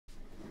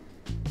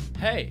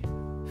Hey,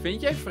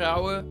 vind jij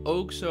vrouwen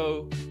ook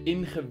zo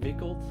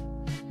ingewikkeld,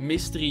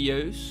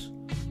 mysterieus,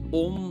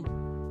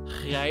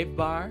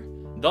 ongrijpbaar?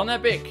 Dan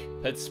heb ik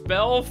het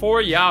spel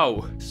voor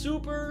jou.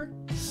 Super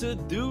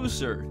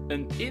Seducer.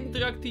 Een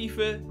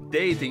interactieve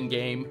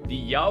datinggame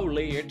die jou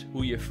leert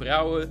hoe je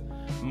vrouwen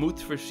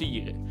moet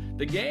versieren.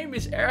 De game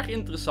is erg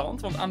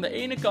interessant, want aan de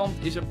ene kant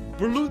is het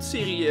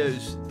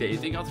bloedserieus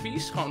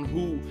datingadvies. Gewoon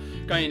hoe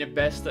kan je het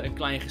beste een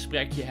klein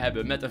gesprekje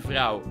hebben met een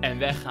vrouw en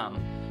weggaan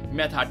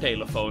met haar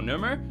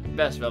telefoonnummer.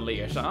 Best wel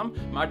leerzaam.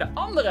 Maar de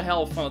andere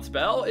helft van het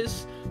spel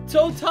is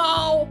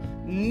totaal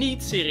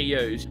niet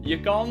serieus. Je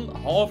kan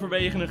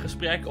halverwege een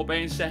gesprek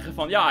opeens zeggen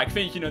van ja, ik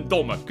vind je een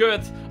domme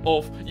kut.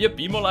 Of je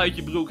piemel uit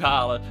je broek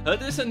halen.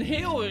 Het is een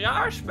heel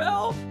raar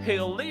spel.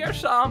 Heel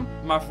leerzaam.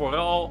 Maar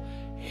vooral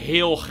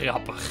heel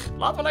grappig.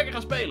 Laten we lekker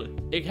gaan spelen.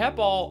 Ik heb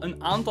al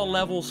een aantal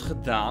levels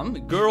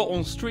gedaan. Girl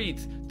on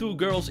Street, 2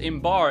 Girls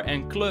in Bar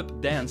en Club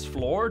Dance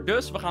Floor.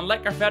 Dus we gaan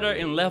lekker verder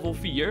in level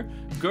 4.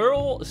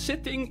 Girl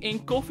Sitting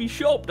in Coffee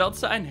Shop. Dat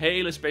zijn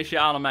hele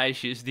speciale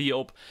meisjes die je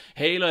op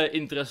hele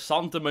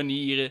interessante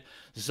manieren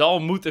zal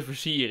moeten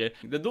versieren.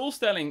 De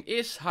doelstelling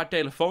is haar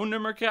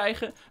telefoonnummer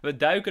krijgen. We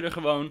duiken er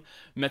gewoon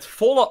met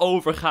volle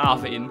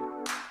overgave in.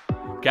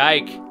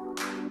 Kijk,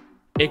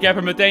 ik heb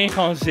er meteen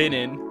gewoon zin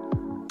in.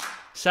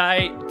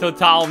 Zij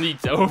totaal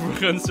niet,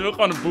 overigens. Ze wil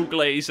gewoon een boek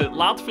lezen.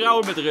 Laat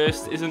vrouwen met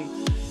rust. Is een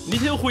niet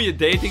heel goede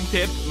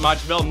datingtip, maar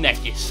het is wel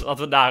netjes. Laten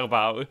we het daarop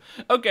houden.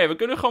 Oké, we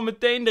kunnen gewoon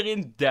meteen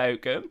erin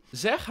duiken.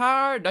 Zeg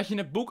haar dat je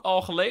het boek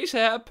al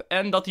gelezen hebt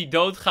en dat hij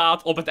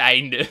doodgaat op het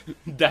einde.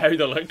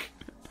 Duidelijk.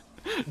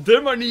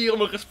 De manier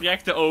om een gesprek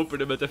te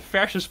openen met een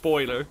verse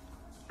spoiler.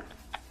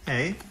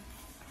 Hey.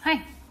 Hi.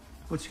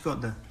 What you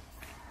got there?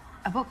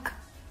 A book.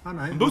 Oh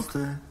no, book.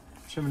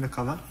 Show me the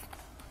cover.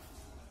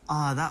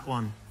 Ah, that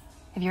one.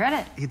 Have you read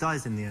it? He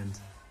dies in the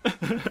end.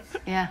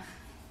 Yeah,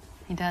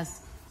 he does.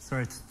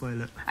 Sorry to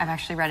spoil it. I've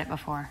actually read it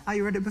before. Oh,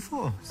 you read it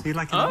before? So you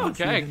like it Oh,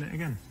 much okay. reading it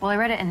again? Well, I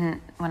read it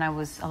when I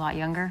was a lot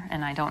younger,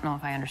 and I don't know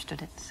if I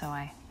understood it, so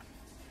I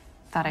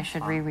thought I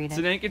should reread Ze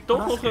in it. één keer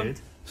toch Oh, nog that's een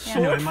good. soort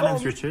Anyway, my van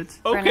name's Richard.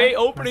 oké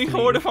opening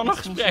geworden van een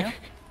Nice to meet you.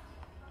 gesprek.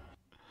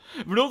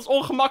 Ik bedoel, het is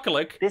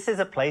ongemakkelijk. This is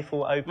a playful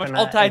opener. Maar het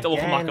is altijd Again,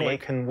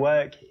 ongemakkelijk. it can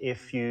work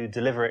if you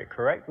deliver it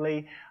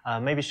correctly.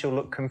 Maybe she'll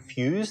look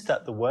confused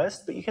at the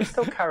worst, but you can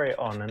still carry it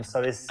on. And so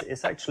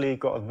it's actually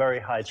got a very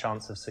high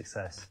chance of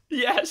success.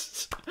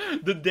 Yes!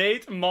 De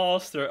date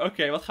master.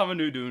 Oké, wat gaan we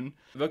nu doen?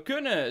 We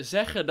kunnen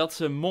zeggen dat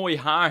ze mooi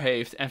haar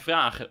heeft en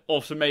vragen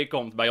of ze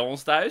meekomt bij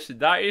ons thuis.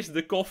 Daar is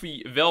de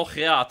koffie wel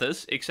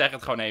gratis. Ik zeg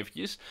het gewoon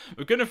eventjes.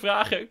 We kunnen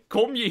vragen,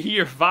 kom je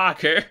hier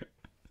vaker?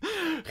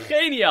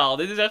 Geniaal,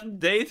 dit is echt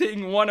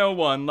dating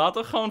 101.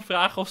 Laten we gewoon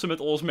vragen of ze met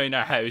ons mee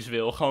naar huis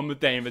wil. Gewoon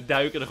meteen, we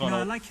duiken er gewoon No,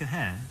 I op. like your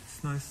hair.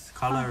 It's nice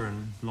colour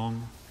and long.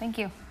 Thank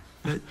you.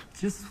 But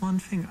just one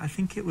thing, I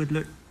think it would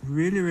look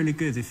really, really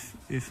good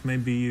if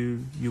maybe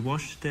you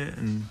washed it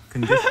and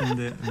conditioned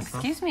it and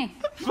stuff. Excuse me.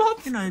 Wat?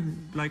 You know,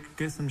 like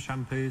get some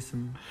shampoo,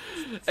 some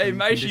Hey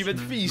meisje, je conditioner, bent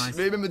vies. nice-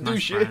 Wil je met me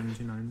nice douchen? brand,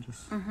 you know, and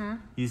just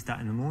use that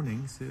in the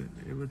morning, so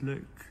it would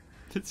look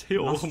Dit is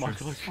heel lustrous.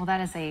 ongemakkelijk. Well,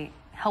 that is a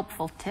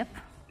helpful tip.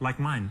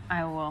 Like mine,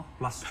 I will.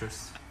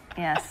 lustrous.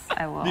 Yes,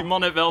 I will. Die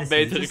man heeft wel Listen,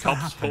 it betere just so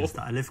kapsel. happens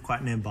that I live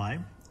quite nearby,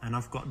 and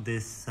I've got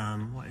this,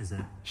 what is it?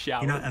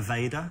 Shower. You know,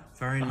 Aveda,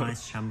 very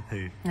nice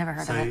shampoo. Never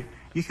heard so of it.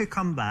 you could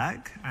come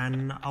back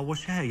and I'll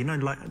wash your hair. You know,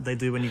 like they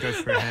do when you go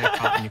for a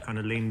haircut and you kind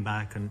of lean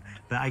back,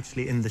 but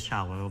actually in the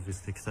shower,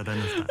 obviously, because I don't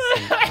know if that's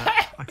sweet,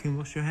 but I can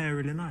wash your hair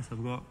really nice.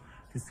 I've got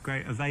this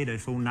great Aveda.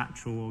 It's all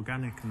natural,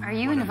 organic. And Are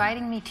you whatever.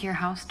 inviting me to your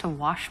house to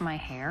wash my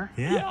hair?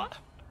 Yeah. Ja.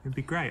 It'd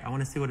be great. I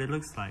want to see what it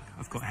looks like.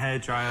 I've got hair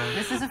dryer.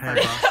 This is a hair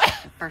first.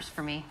 brush. First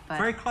for me, but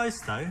Very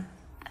close though.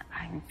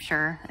 I'm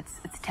sure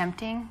it's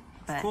tempting.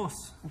 But, Of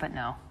course. But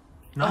no.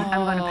 No.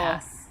 I'm going to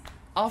pass.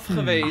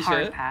 Afgewezen.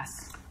 Hard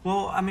pass.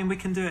 Well, I mean, we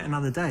can do it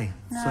another day.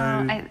 No, So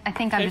I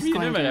think I'm Geef just me je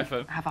going nummer to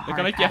even. have a Dan hard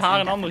kan ik je pass haar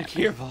een andere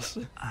indefinitely. keer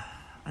wassen.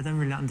 I don't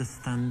really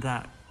understand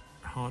that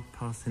hard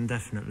pass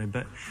indefinitely,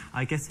 but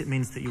I guess it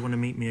means that you want to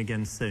meet me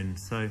again soon.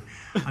 So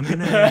I'm going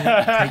to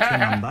take your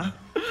number.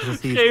 'cause I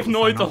see you've Geef got a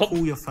nooit phone. I'll op.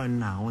 call your phone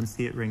now and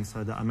see it ring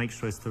so that I make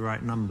sure it's the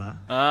right number.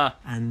 Ah,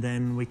 And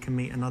then we can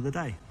meet another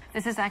day.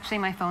 This is actually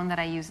my phone that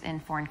I use in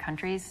foreign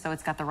countries, so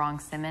it's got the wrong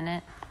SIM in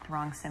it, the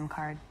wrong SIM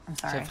card. I'm ze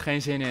sorry. heeft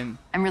geen zin in.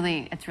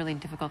 It's really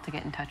difficult to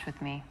get in touch with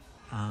me.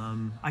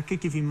 I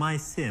could give you my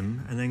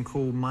SIM and then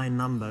call my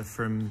number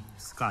from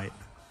Skype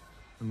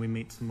and we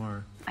meet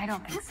tomorrow. I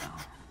don't think so.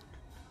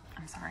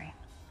 I'm sorry.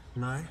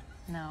 No?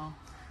 No.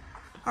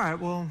 All right,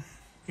 well,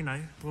 you know,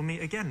 we'll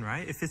meet again,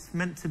 right? If it's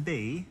meant to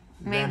be,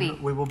 Maybe.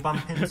 then we will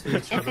bump into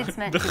each If other. it's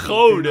meant De to be.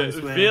 goden Who knows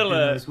who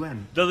willen knows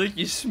when. dat ik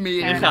je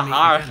smerige Fair enough.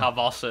 haar ga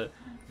wassen.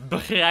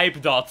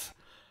 Begrijp dat.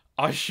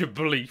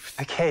 Alsjeblieft.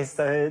 Okay,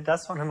 so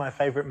that's one of my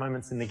favorite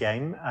moments in the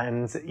game.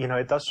 And, you know,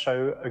 it does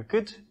show a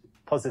good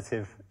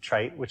positive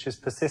trait, which is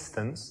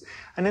persistence.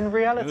 And in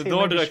reality, maybe she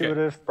Doordrukken. would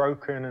have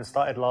broken and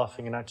started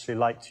laughing and actually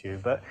liked you.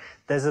 But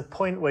there's a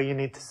point where you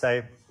need to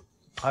say,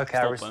 Okay,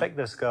 I respect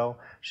this girl.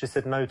 She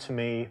said no to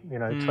me,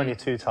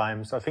 22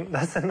 times. I think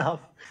that's enough.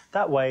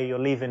 That way,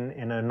 you're leaving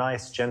in a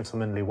nice,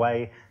 gentlemanly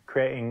way,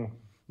 creating...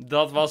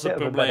 Dat was het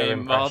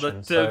probleem. We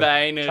hadden te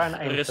weinig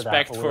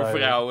respect voor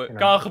vrouwen.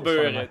 Kan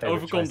gebeuren. Het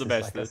overkomt de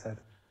beste.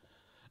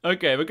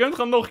 Oké, we kunnen het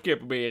gewoon nog een keer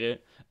proberen.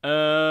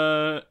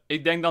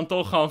 Ik denk dan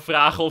toch gewoon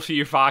vragen of ze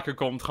hier vaker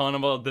komt. Gewoon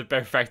omdat het de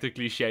perfecte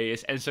cliché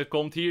is. En ze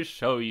komt hier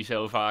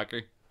sowieso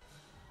vaker.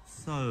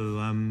 So,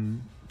 do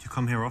you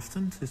come here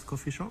often to this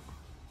coffee shop?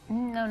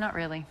 No, not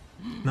really.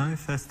 No?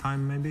 First time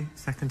maybe?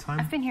 Second time?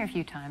 I've been here a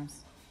few times.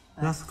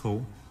 That's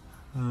cool.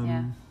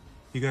 Yeah.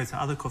 You go to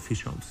other coffee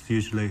shops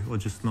usually, or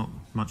just not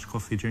much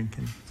coffee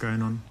drinking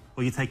going on?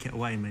 Or you take it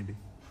away maybe?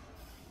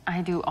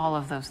 I do all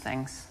of those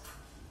things.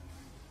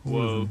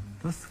 Whoa.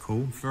 That's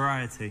cool.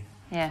 Variety.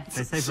 Yeah.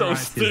 They say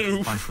variety is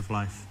the spice of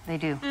life. They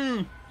do.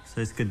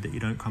 So it's good that you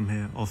don't come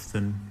here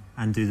often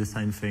and do the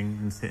same thing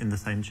and sit in the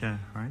same chair,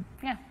 right?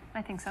 Yeah,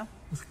 I think so.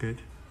 That's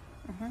good.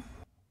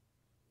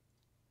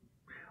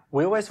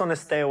 We always want to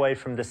stay away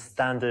from the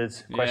standard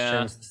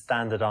questions,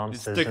 standard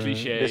answers. It's the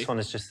cliché. And this one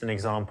is just an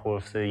example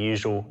of the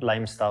usual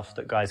lame stuff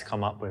that guys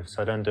come up with,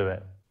 so don't do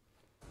it.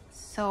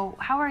 So,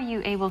 how are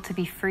you able to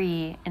be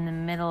free in the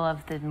middle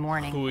of the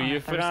morning?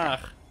 Goeie vraag.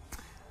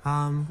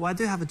 Well, I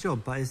do have a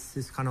job, but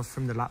it's kind of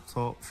from the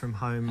laptop, from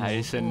home, Hij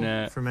is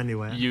een from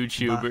anywhere.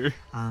 YouTuber.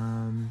 But,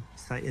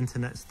 it's like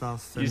internet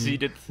stuff. Je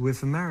ziet het.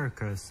 With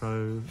America,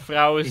 so...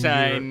 Vrouwen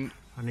zijn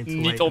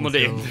niet onder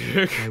de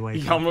indruk.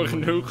 Jammer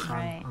genoeg.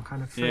 I'm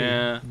kind of free.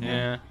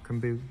 Yeah. Can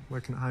be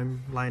working at home,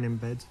 lying in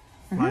bed,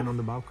 lying on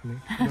the balcony.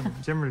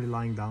 Generally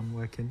lying down,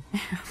 working.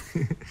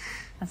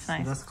 That's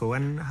nice. So that's cool.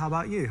 And how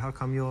about you? How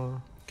come you're...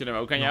 Kunnen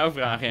we ook aan jou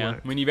vragen, ja.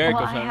 Moet je niet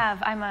werken of zo?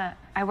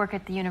 I work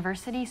at the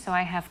university, so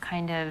I have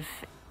kind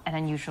of an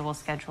unusual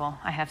schedule.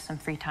 I have some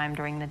free time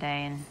during the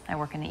day and I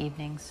work in the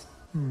evenings.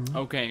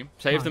 Oké,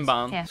 ze heeft een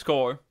baan. Yeah.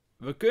 Score.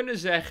 We kunnen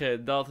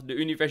zeggen dat de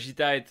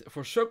universiteit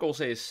voor sukkels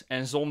is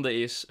en zonde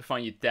is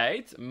van je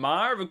tijd.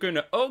 Maar we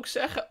kunnen ook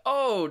zeggen,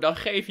 dan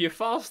geef je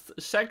vast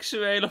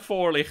seksuele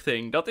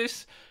voorlichting. Dat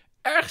is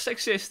erg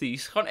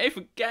seksistisch. Gewoon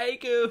even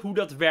kijken hoe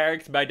dat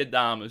werkt bij de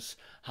dames.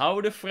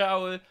 Houden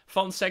vrouwen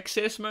van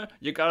seksisme?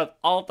 Je kan het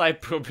altijd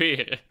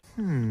proberen.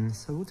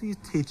 So what do you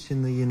teach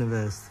in the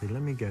university?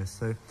 Let me guess.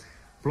 So,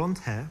 blonde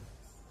hair.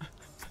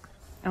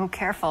 Oh,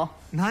 careful.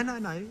 No.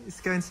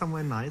 It's going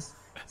somewhere nice.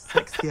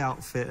 Sexy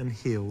outfit and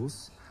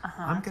heels.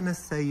 I'm going to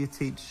say you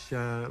teach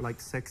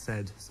like sex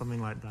ed,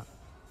 something like that.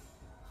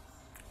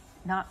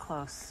 Not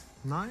close.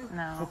 No?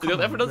 No. Je wilt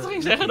even dat ze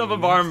ging zeggen dat we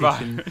warm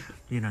waren.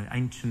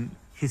 Ancient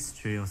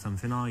history or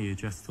something, are you?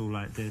 Dressed all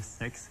like this,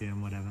 sexy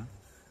and whatever.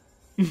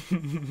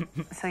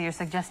 So you're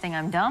suggesting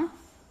I'm dumb?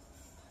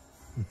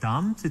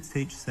 Dumb to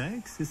teach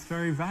sex? It's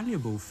very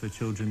valuable for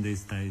children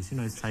these days.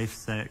 Safe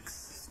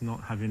sex, not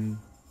having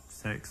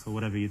sex or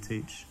whatever you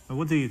teach. Or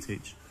what do you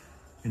teach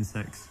in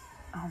sex?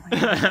 Oh my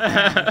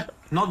God.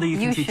 Not that you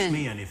can teach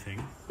me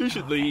anything. You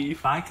should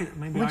leave. But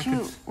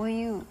Will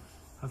you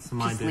have some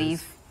just ideas.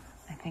 leave?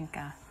 I think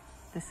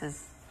this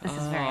is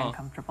very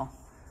uncomfortable.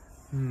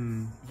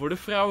 Worden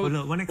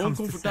vrouwen when it comes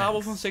oncomfortabel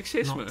to van sex,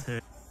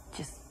 seksisme?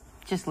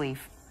 Just leave.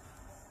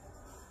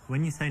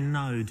 When you say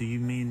no, do you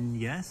mean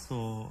yes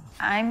or...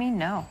 I mean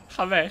no.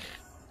 Ga weg.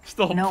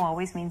 Stop. No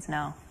always means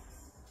no.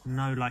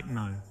 No like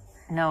no?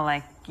 No,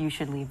 like you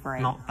should leave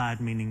right. Not bad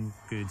meaning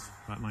good,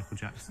 like Michael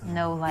Jackson.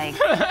 No, like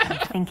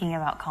thinking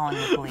about calling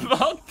the police.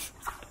 Wat?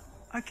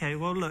 Okay,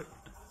 well look,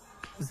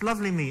 it was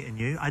lovely meeting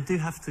you. I do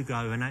have to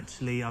go, and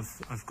actually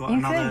I've got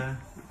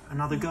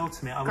another girl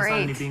to meet. I was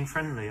only being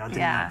friendly. I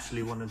didn't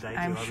actually want to date you.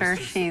 I'm sure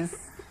she's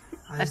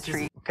a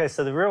treat. Okay,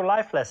 so the real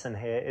life lesson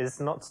here is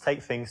not to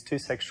take things too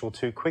sexual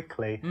too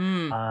quickly.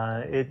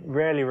 It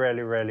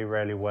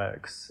rarely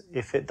works.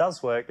 If it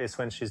does work, it's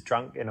when she's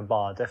drunk in a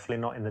bar. Definitely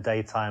not in the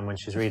daytime when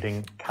she's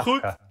reading Kafka.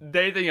 Goed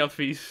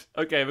datingadvies.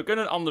 Oké, we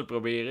kunnen een ander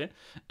proberen.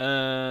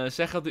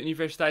 Zeg dat de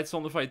universiteit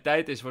zonde van je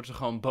tijd is, wordt ze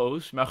gewoon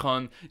boos. Maar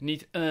gewoon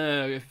niet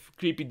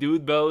creepy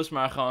dude boos,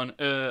 maar gewoon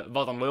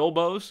wat een lul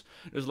boos.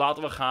 Dus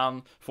laten we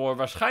gaan voor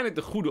waarschijnlijk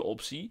de goede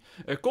optie.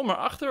 Kom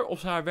erachter of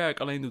ze haar werk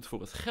alleen doet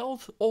voor het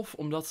geld of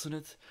omdat ze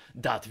het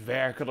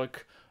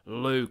daadwerkelijk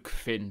leuk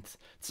vindt.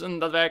 Het is een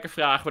daadwerkelijke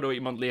vraag waardoor je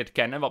iemand leert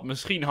kennen, wat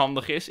misschien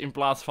handig is in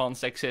plaats van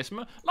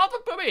seksisme. Laten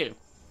we het proberen.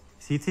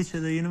 So you teach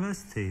at the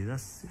university.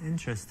 That's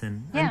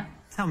interesting. Yeah. And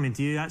tell me,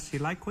 do you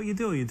actually like what you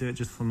do, or you do it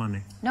just for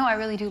money? No, I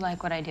really do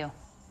like what I do.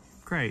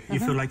 Great. You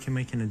feel like you're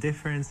making a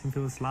difference in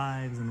people's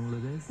lives and all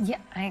of this? Yeah,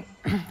 I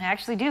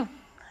actually do.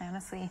 I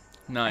honestly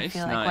Nice, I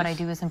feel like what I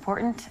do is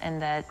important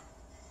and that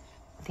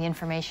the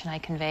information I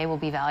convey will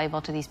be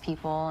valuable to these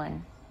people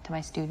and to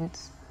my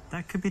students.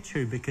 That could be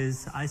true,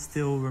 because I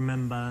still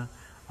remember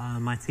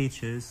my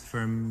teachers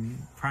from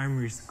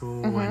primary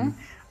school and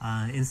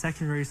in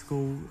secondary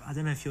school. I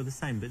don't know if you're the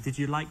same, but did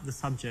you like the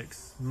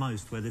subjects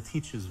most where the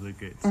teachers were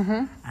good?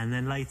 And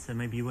then later,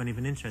 maybe you weren't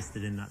even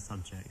interested in that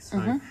subject. So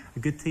a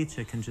good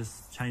teacher can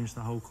just change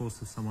the whole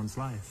course of someone's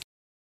life.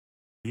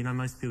 You know,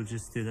 most people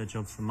just do their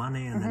job for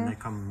money and then they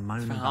come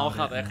moan verhaal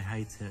about gaat it and echt they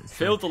hate it. So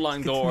veel te lang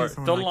it's good to door. meet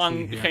someone Te like you lang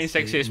who geen actually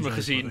seksisme enjoys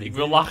gezien. what they Ik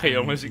wil do lachen, and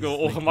jongens. Ik is wil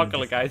making a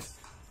ongemakkelijkheid.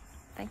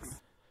 Thanks.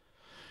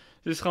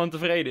 Ze is gewoon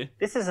tevreden.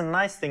 This is a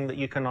nice thing that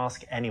you can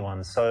ask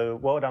anyone. So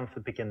well done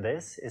for picking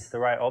this. It's the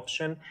right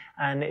option.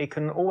 And it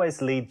can always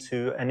lead to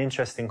an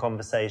interesting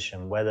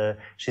conversation. Whether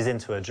she's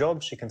into her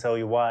job, she can tell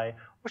you why.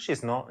 Or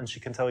she's not, and she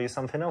can tell you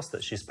something else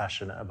that she's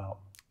passionate about.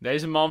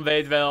 Deze man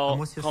weet wel And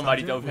what's your gewoon waar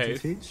hij het subject? over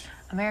What do you heeft.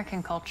 teach?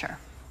 American culture.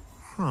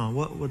 Huh,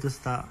 what does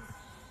that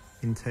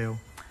entail?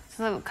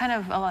 So kind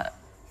of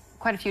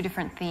quite a few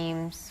different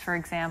themes. For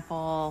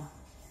example,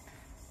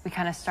 we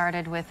kind of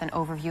started with an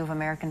overview of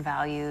American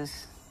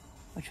values,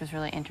 which was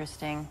really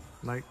interesting.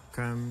 Like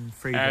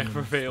freedom Erg and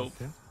verveeld. stuff,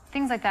 yeah?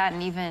 Things like that,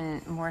 and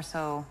even more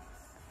so,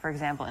 for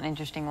example, an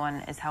interesting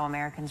one is how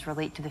Americans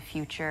relate to the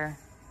future.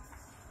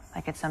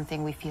 Like it's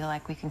something we feel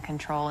like we can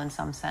control in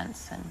some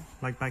sense. And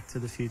Like Back to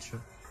the Future.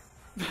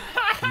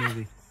 The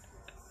movie.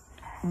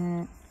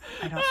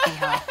 I don't see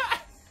how.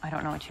 I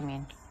don't know what you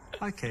mean.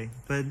 Okay,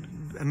 but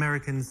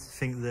Americans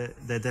think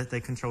that they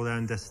control their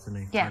own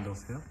destiny, Yeah. kind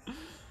of, yeah?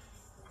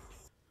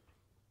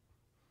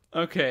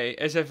 Oké,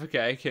 eens even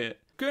kijken.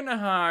 Kunnen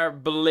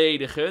haar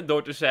beledigen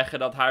door te zeggen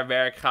dat haar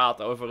werk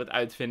gaat over het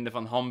uitvinden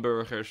van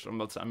hamburgers,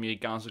 omdat ze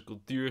Amerikaanse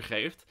cultuur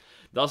geeft.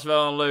 Dat is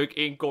wel een leuk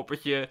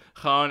inkoppertje.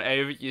 Gewoon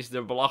eventjes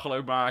er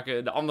belachelijk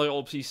maken. De andere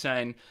opties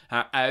zijn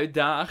haar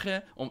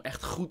uitdagen om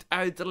echt goed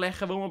uit te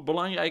leggen waarom het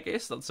belangrijk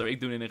is. Dat zou ik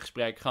doen in een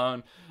gesprek.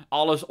 Gewoon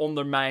alles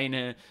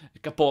ondermijnen,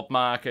 kapot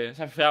maken. Daar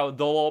zijn vrouwen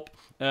dol op.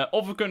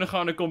 Of we kunnen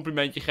gewoon een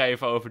complimentje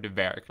geven over de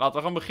werk. Laten we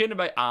gewoon beginnen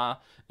bij A.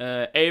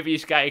 Even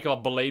eens kijken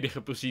wat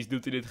beledigen precies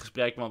doet in dit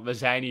gesprek, want we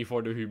zijn hier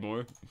voor de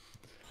humor.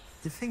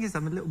 The thing is,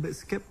 I'm a little bit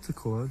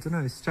skeptical. I don't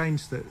know, it's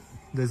strange that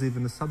there's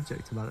even a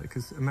subject about it,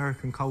 because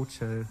American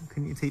culture,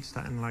 couldn't you teach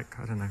that in like,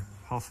 I don't know,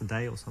 half a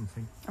day or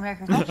something?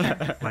 American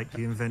culture. Like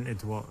you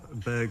invented, what, a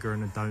burger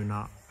and a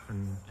donut,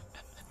 and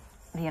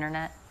The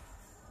internet.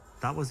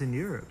 that was in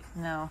Europe.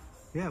 No.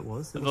 Yeah, it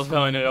was. It Dat was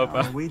wel in Europa.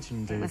 a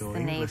Norwegian dude was or the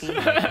English Navy.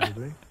 guy,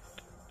 probably.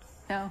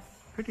 No.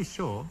 Pretty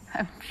sure.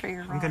 I'm sure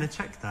you're wrong. I'm going to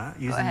check that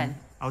using. ahead.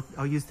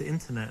 I'll use the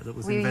internet that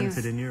was Will you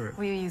invented use- in Europe.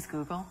 Will you use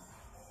Google?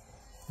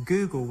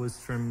 Google was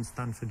from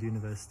Stanford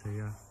University.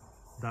 Yeah,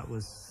 that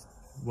was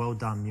well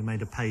done. You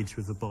made a page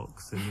with a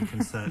box and you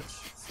can search.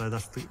 So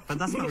but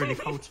that's not really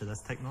culture.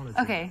 That's technology.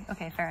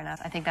 Okay, fair enough.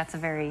 I think that's a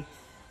very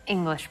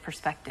English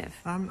perspective.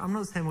 I'm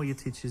not saying what you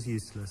teach is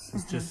useless.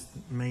 It's just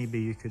maybe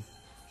you could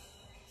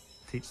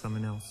teach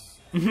something else.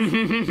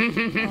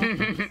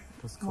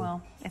 That's cool.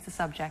 Well, it's a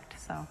subject,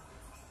 so All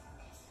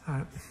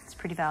right. it's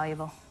pretty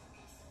valuable.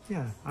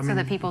 Yeah, I So mean,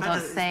 that people don't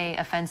better- say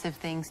offensive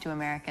things to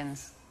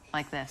Americans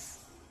like this.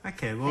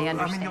 Okay, well, they I mean,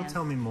 you'll understand.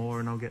 tell me more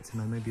and I'll get to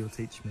know. Maybe you'll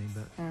teach me,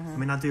 but I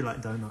mean, I do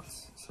like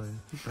donuts, so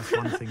that's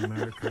one thing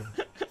America,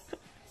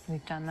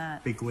 We've done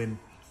that. big win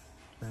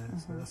there,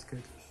 so that's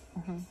good.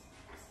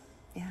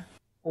 Yeah.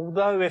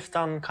 Although if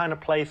done kind of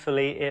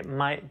playfully, it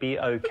might be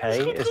okay.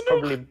 It's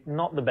probably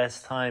not the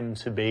best time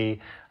to be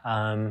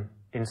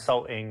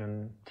insulting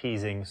and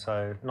teasing,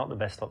 so not the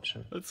best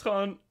option. Het is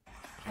gewoon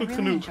I goed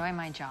really genoeg. enjoy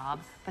my job,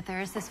 but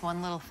there is this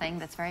one little thing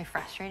that's very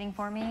frustrating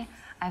for me.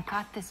 I've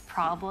got this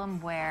problem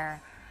where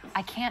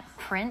I can't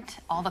print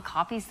all the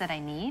copies that I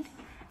need,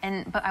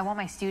 but I want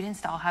my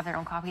students to all have their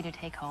own copy to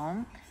take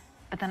home.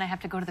 But then I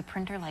have to go to the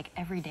printer like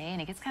every day,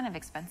 and it gets kind of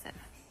expensive.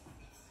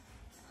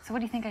 So what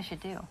do you think I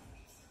should do?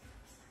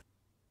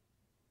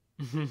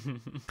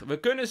 We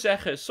kunnen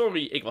zeggen,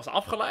 sorry, ik was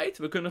afgeleid.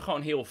 We kunnen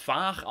gewoon heel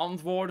vaag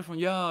antwoorden van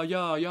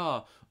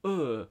ja.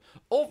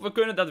 Of we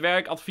kunnen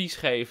daadwerkelijk advies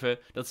geven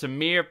dat ze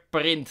meer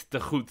print te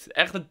goed.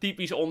 Echt een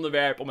typisch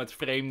onderwerp om het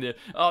vreemde.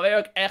 Oh, weet je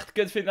wat ik echt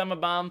kut vind aan mijn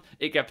baan?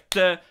 Ik heb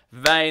te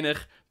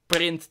weinig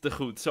print te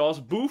goed.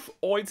 Zoals Boef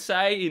ooit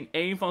zei in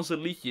een van zijn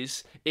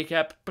liedjes. Ik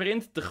heb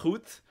print te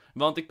goed,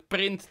 want ik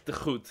print te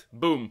goed.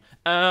 Boom.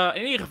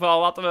 In ieder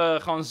geval laten we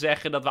gewoon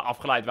zeggen dat we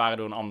afgeleid waren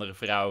door een andere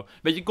vrouw.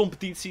 Beetje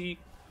competitie.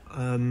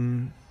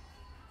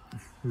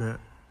 Look,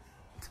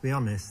 to be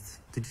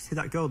honest, did you see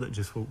that girl that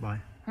just walked by?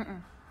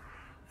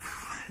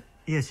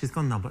 Yeah, she's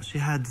gone now, but she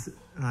had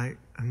like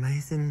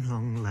amazing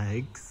long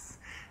legs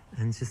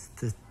and just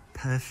the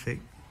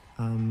perfect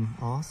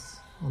ass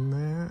on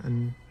there,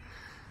 and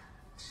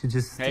she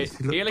just Hey,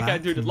 she looked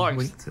eerlijkheid back duurt het and langst.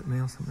 winked at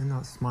me or something,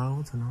 like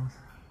smiled, and I was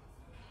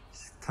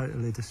just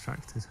totally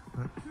distracted.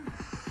 But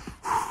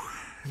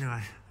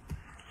anyway,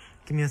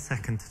 give me a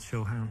second to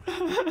chill. Hang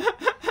on.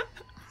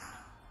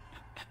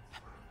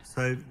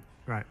 So,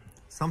 right,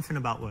 something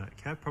about work.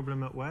 Yeah,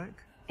 problem at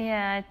work.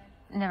 Yeah,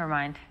 never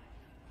mind.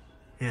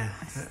 Yeah.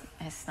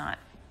 It's not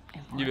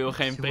important. Je wil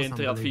geen She was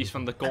printeradvies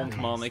van de kont,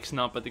 unbelievable. man. Ik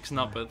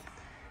snap het.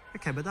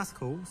 Okay, but that's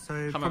cool. So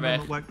maar problem weg.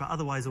 at work, but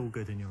otherwise all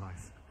good in your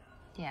life.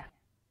 Yeah.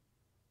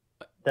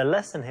 The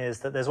lesson here is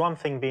that there's one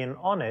thing being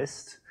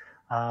honest,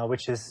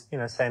 which is,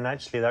 saying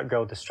actually that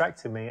girl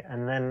distracted me.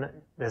 And then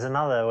there's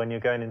another when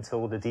you're going into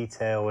all the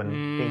detail and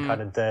being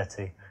kind of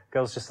dirty.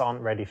 Girls just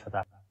aren't ready for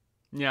that.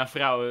 Ja,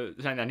 vrouwen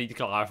zijn daar niet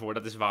klaar voor,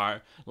 dat is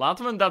waar.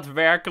 Laten we een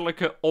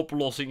daadwerkelijke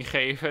oplossing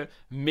geven.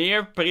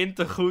 Meer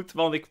printen goed,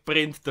 want ik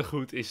print te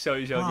goed is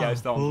sowieso het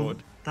juiste antwoord.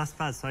 Well, that's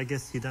bad. So I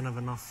guess you don't have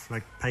enough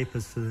like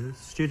papers for the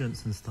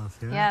students and stuff,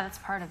 yeah? Yeah, that's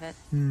part of it.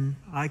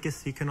 I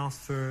guess you can ask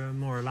for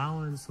more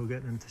allowance or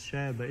get them to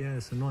share, but yeah,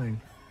 it's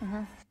annoying.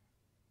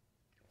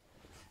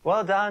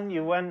 Well done,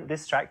 you weren't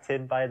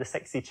distracted by the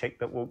sexy chick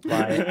that walked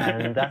by,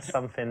 and that's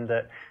something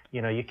that,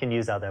 you can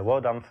use out there.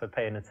 Well done for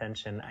paying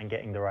attention and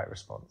getting the right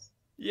response.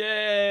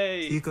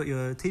 Yay! So you got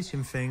your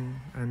teaching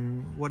thing,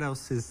 and what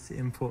else is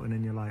important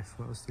in your life?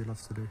 What else do you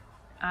love to do?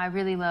 I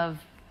really love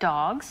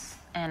dogs,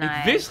 and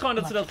Ik wist gewoon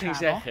dat ze dat ging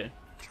zeggen.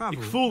 Travel.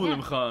 Ik voelde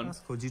hem gewoon.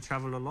 That's cool. Do you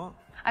travel a lot?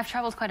 I've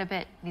traveled quite a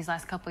bit these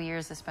last couple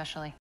years,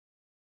 especially.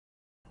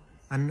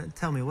 And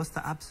tell me, what's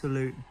the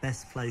absolute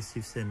best place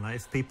you've seen? Like,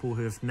 if people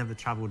who have never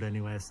traveled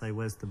anywhere say,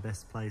 where's the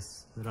best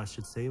place that I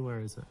should see,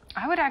 where is it?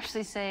 I would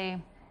actually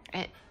say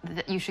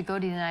that you should go to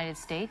the United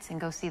States and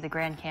go see the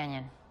Grand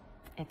Canyon.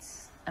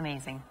 It's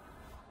amazing.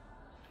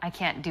 I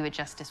can't do it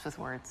justice with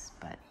words,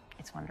 but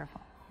it's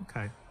wonderful.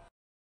 Okay.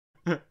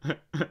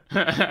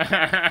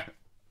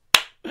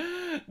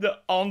 De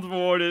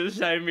antwoorden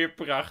zijn weer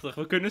prachtig.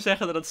 We kunnen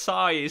zeggen dat het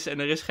saai is en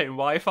er is geen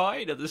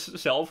wifi. Dat is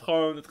zelf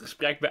gewoon het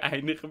gesprek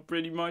beëindigen,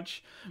 pretty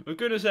much. We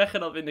kunnen zeggen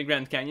dat we in de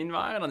Grand Canyon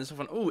waren. Dan is het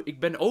van, ik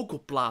ben ook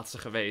op plaatsen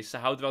geweest. Ze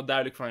houdt wel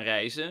duidelijk van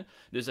reizen.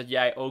 Dus dat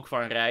jij ook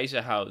van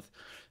reizen houdt.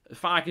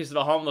 Vaak is het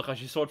wel handig als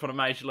je een soort van een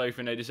meisje leuk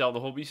vindt en dezelfde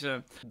hobby's.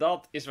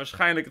 Dat is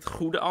waarschijnlijk het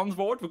goede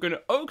antwoord. We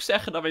kunnen ook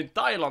zeggen dat we in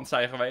Thailand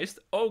zijn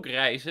geweest, ook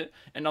reizen.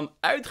 En dan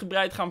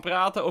uitgebreid gaan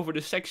praten over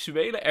de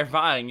seksuele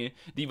ervaringen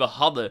die we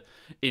hadden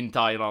in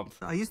Thailand.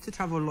 I used to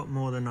travel a lot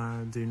more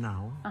than I do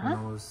now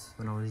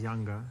when I was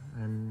younger,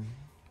 and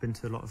been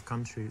to a lot of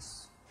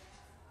countries.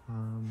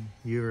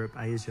 Europe,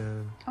 Asia,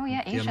 Oh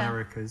yeah, the Asia.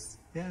 Americas.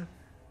 Yeah.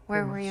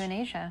 Where were you in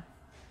Asia?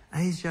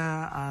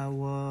 Asia, I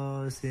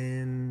was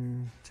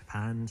in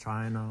Japan,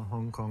 China,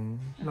 Hong Kong,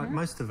 like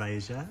most of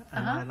Asia,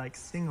 and I like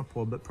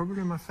Singapore, but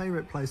probably my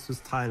favorite place was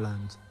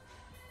Thailand.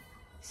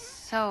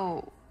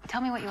 So,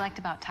 tell me what you liked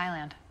about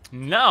Thailand.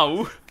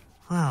 Nou,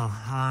 Well,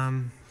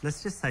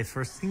 let's just say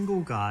for a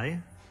single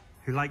guy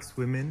who likes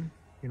women,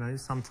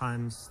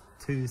 sometimes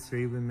 2,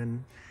 3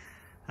 women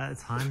at a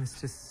time, it's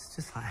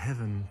just like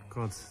heaven.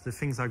 God, the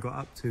things I got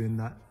up to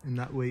in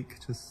that week,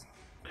 just...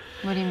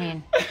 What do you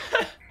mean?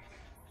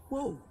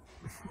 Well,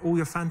 all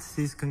your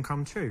fantasies can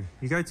come true.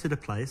 You go to the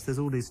place, there's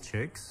all these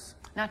chicks.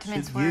 Not to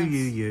mince You,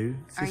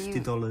 words. Are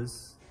you-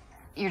 $50.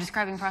 You're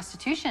describing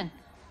prostitution.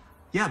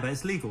 Yeah, but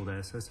it's legal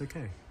there, so it's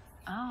okay.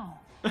 Oh.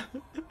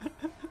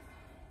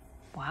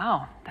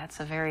 Wow, that's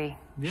a very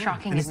Yeah,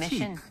 shocking and it's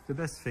admission. cheap. The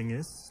best thing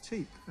is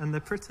cheap, and they're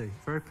pretty,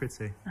 very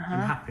pretty,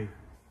 and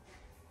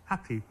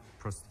happy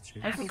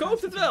prostitutes. hij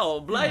verkoopt het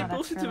wel. Blij Ja, dat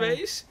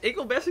prostituees. Ik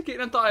wil best een keer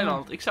naar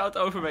Thailand. Ik zou het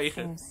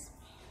overwegen. Seems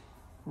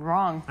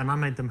wrong. And I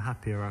made them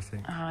happier, I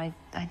think. Oh,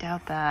 I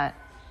doubt that.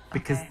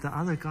 Because Okay. the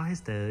other guys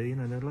there,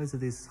 there are loads of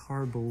these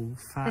horrible,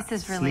 fat,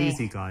 This is really-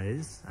 sleazy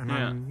guys. And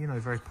Yeah.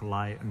 I'm, very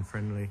polite and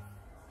friendly.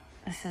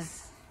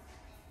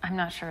 I'm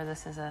not sure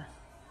this is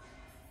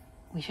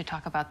we should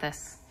talk about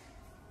this.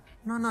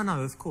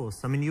 No, of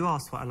course. I mean, you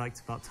asked what I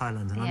liked about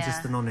Thailand, and I'm Yeah.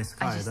 just an honest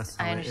guy. I That's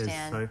how it is.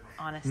 understand So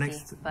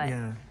honesty, but I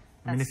mean,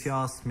 that's- if you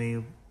ask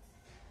me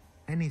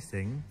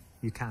anything,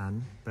 you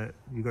can, but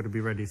you got to be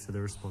ready for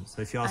the response.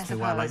 So if you ask me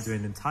what I like suppose.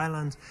 doing in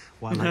Thailand,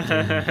 what I like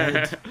doing in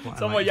bed, what Het is I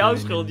allemaal like jouw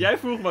doing schuld. in, Jij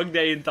vroeg wat ik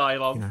deed in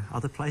Thailand.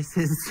 other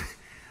places,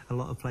 a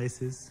lot of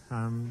places.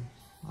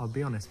 I'll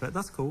be honest, but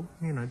that's cool.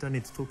 Don't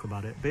need to talk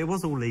about it. But it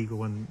was all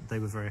legal, and they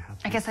were very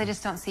happy. I guess I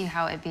just don't see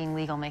how it being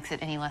legal makes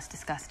it any less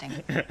disgusting.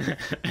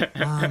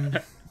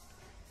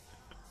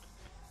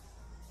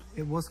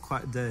 It was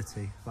quite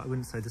dirty, but I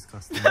wouldn't say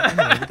disgusting. But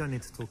anyway, we don't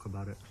need to talk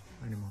about it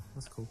anymore.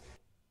 That's cool.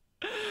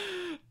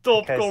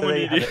 Top Okay, so there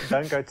you comedy. have it.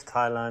 Don't go to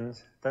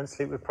Thailand. Don't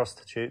sleep with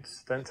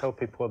prostitutes. Don't tell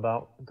people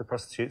about the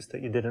prostitutes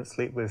that you didn't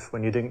sleep with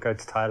when you didn't go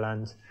to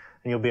Thailand,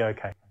 and you'll be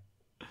okay.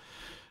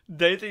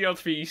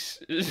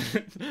 Datingadvies.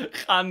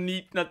 Ga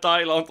niet naar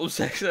Thailand om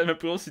seks te hebben met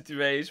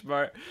prostituees.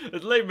 Maar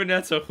het leek me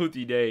net zo'n goed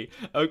idee.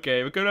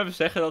 Oké, we kunnen even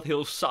zeggen dat het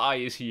heel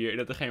saai is hier. En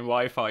dat er geen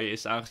wifi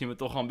is. Aangezien we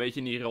toch al een beetje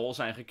in die rol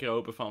zijn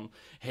gekropen van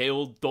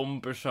heel dom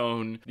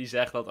persoon. Die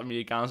zegt dat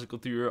Amerikaanse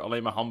cultuur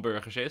alleen maar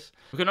hamburgers is.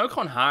 We kunnen ook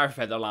gewoon haar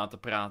verder laten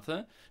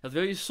praten. Dat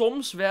wil je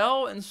soms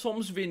wel en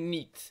soms weer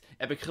niet.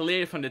 Heb ik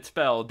geleerd van dit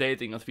spel,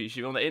 datingadvies. Je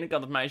wil aan de ene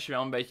kant het meisje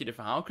wel een beetje de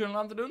verhaal kunnen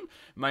laten doen.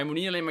 Maar je moet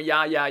niet alleen maar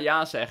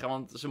ja zeggen.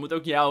 Want ze moet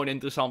ook jou een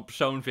interessant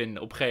persoon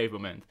vinden op een gegeven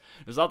moment.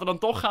 Dus laten we dan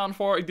toch gaan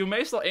voor... Ik doe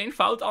meestal 1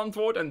 fout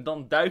antwoord. En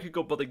dan duik ik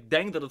op wat ik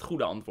denk dat het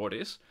goede antwoord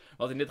is.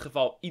 Wat in dit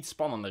geval iets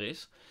spannender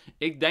is.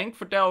 Ik denk,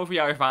 vertel over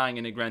jouw ervaring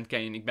in de Grand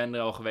Canyon. Ik ben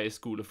er al geweest,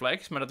 coole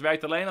flex. Maar dat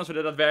werkt alleen als we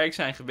er daadwerkelijk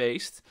zijn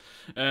geweest.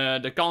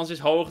 De kans is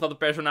hoog dat het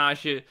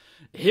personage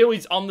heel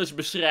iets anders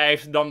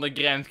beschrijft dan de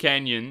Grand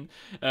Canyon.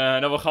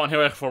 Dat we gewoon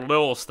heel erg voor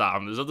lul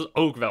staan. Dus dat is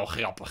ook wel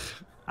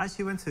grappig. I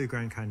actually went to the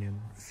Grand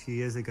Canyon a few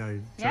years ago.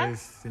 Yeah?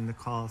 Drove in the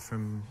car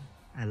from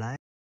LA.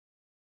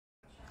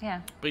 Yeah.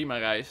 Prima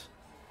reis.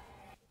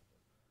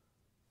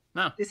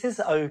 Nou. This is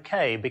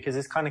okay because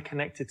it's kind of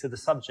connected to the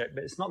subject,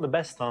 but it's not the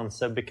best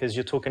answer because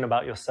you're talking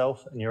about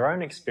yourself and your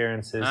own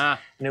experiences, and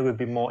it would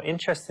be more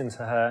interesting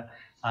to her.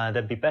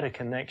 There'd be better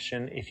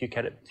connection if you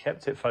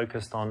kept it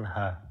focused on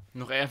her.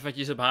 Nog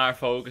eventjes op haar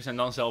focussen en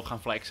dan zelf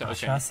gaan flexen. Okay.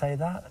 Should I say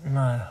that?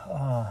 No.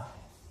 Oh.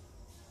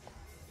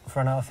 I've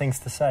run out of things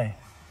to say.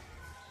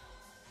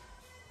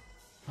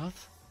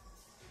 Wat?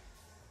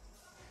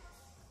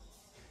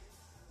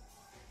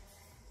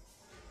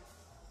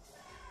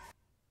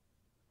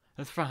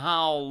 Het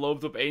verhaal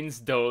loopt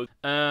opeens dood.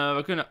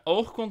 We kunnen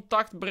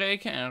oogcontact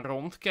breken en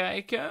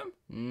rondkijken.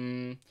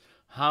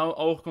 Hou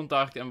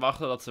oogcontact en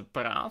wachten dat ze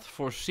praat.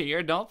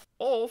 Forceer dat.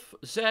 Of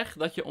zeg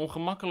dat je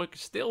ongemakkelijke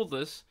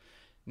stiltes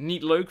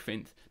niet leuk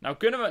vindt. Nou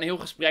kunnen we een heel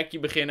gesprekje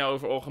beginnen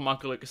over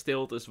ongemakkelijke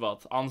stiltes,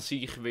 wat aan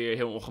zich weer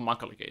heel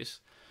ongemakkelijk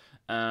is.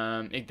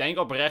 Ik denk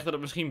oprecht dat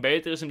het misschien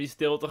beter is om die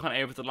stilte gewoon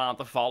even te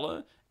laten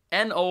vallen.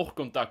 En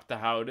oogcontact te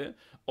houden.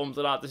 Om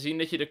te laten zien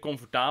dat je er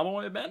comfortabel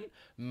mee bent.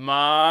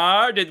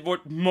 Maar dit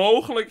wordt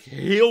mogelijk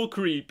heel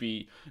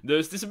creepy.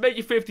 Dus het is een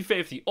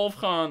beetje 50-50. Of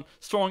gewoon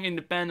strong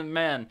independent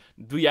man.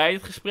 Doe jij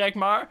het gesprek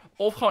maar.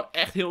 Of gewoon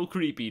echt heel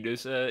creepy.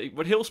 Dus het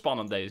wordt heel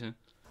spannend deze.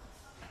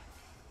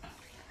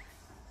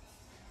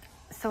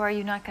 So are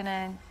you not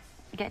gonna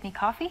get any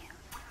coffee?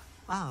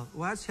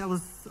 Well, actually,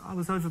 I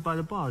was over by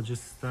the bar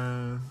just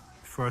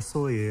before I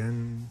saw you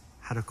and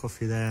had a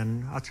coffee there.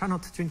 And I try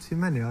not to drink too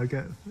many. It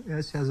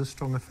actually has a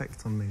strong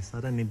effect on me, so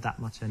I don't need that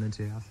much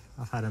energy.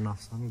 I've had enough.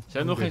 So Ze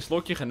hebben nog geen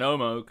slokje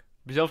genomen ook.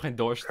 Heb je zelf geen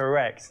dorst?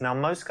 Correct. Now,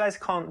 most guys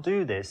can't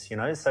do this,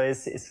 you know, so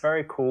it's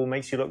very cool,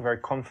 makes you look very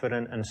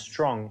confident and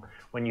strong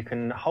when you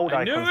can hold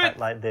eye contact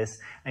like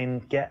this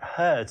and get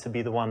her to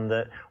be the one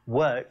that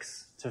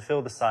works to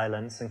fill the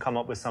silence and come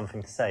up with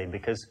something to say,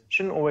 because it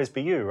shouldn't always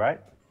be you, right?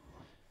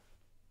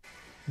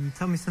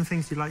 Tell me some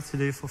things you like to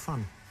do for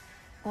fun.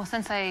 Well,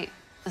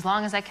 as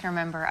long as I can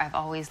remember, I've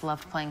always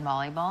loved playing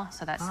volleyball,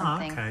 so that's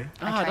something I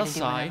try to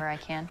do whenever I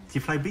can. Do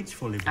you play beach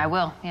volleyball? I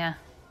will, yeah.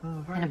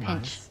 Oh, very in a nice.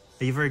 pinch.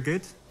 Are you very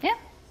good? Yeah.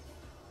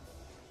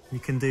 You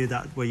can do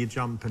that where you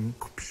jump and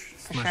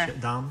smash it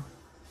down?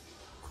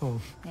 Cool.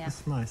 Yeah.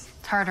 That's nice.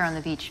 It's harder on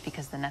the beach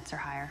because the nets are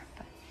higher.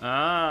 But,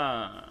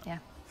 yeah.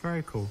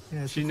 Very cool.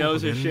 Yeah, she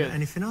knows her shit.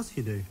 Anything else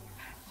you do?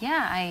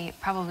 Yeah,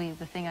 probably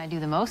the thing I do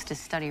the most is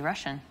study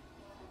Russian.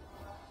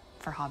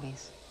 For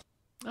hobbies.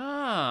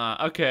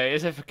 Oké,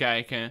 eens even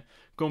kijken.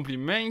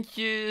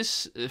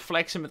 Complimentjes,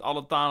 flexen met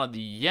alle talen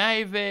die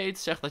jij weet,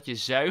 zeg dat je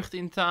zuigt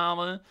in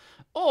talen.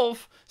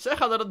 Of zeg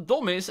dat het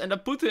dom is en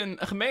dat Poetin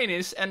gemeen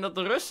is en dat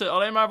de Russen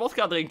alleen maar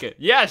vodka drinken.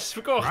 Yes,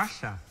 verkocht!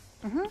 Russia?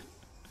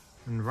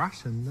 And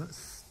Russian,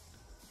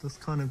 that's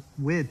kind of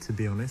weird to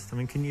be honest. I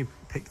mean, can you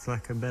pick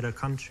like a better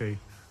country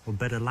or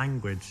better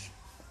language?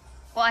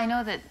 Well, I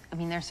know that,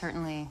 there's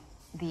certainly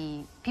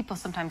people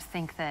sometimes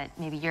think that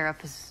maybe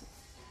Europe is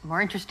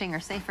more interesting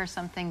or safe or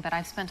something, but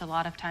I've spent a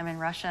lot of time in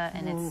Russia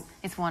and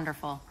it's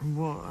wonderful.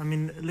 Well,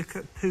 look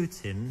at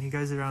Putin. He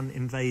goes around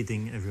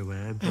invading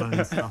everywhere,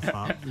 blowing stuff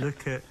up.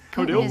 Look at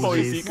Putin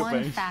is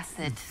one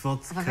facet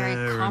of a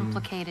very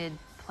complicated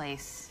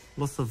place.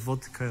 Lots of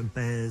vodka,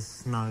 bears,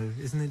 snow.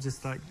 Isn't it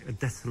just like a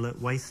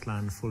desolate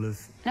wasteland full of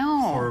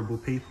horrible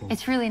people?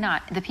 It's really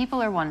not. The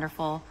people are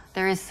wonderful.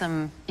 There is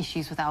some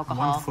issues with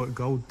alcohol. 1 foot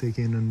gold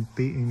digging and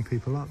beating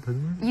people up,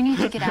 isn't it? You need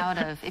to get out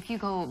of. If you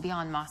go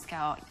beyond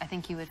Moscow, I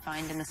think you would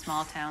find in the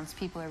small towns,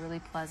 people are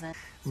really pleasant.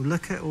 Well,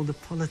 look at all the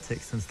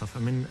politics and stuff.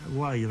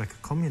 What are you, like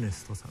a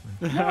communist or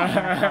something? No, I'm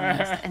not a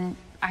communist. And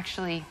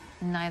actually,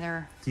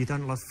 neither. You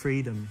don't love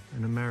freedom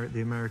and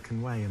the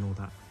American way and all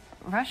that?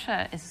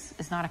 Russia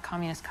is not a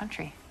communist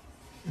country.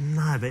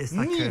 No, but it's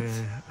like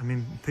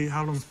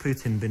how long's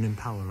Putin been in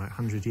power? Like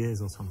 100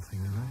 years or something,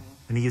 you know?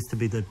 And he used to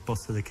be the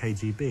boss of the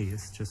KGB.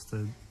 It's just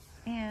a...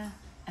 Yeah,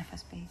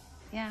 FSB.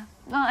 Yeah.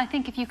 Well, I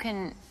think if you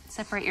can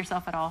separate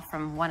yourself at all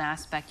from one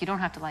aspect, you don't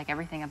have to like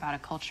everything about a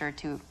culture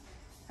to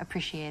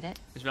appreciate it.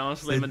 Is wel een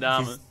slimme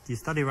dame. You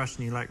study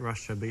Russian, you like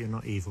Russia, but you're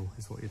not evil,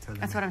 is what you're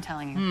telling me. That's what I'm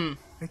telling you.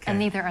 Okay. And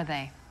neither are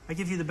they. I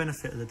give you the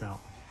benefit of the doubt.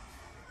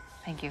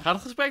 Thank you. Gaat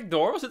het gesprek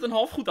door? Was dit een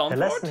half goed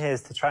antwoord? The lesson here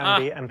is to try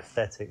and be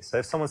empathetic. So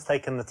if someone's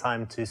taken the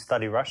time to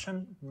study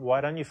Russian,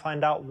 why don't you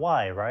find out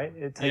why, right?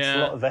 It takes a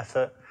lot of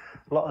effort,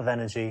 a lot of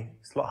energy.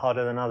 It's a lot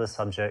harder than other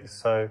subjects.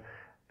 So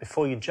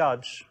before you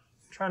judge,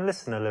 try and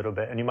listen a little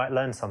bit and you might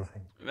learn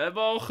something. We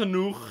hebben al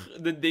genoeg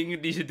de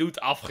dingen die ze doet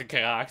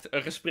afgekraakt.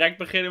 Een gesprek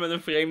beginnen met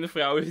een vreemde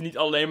vrouw is niet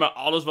alleen maar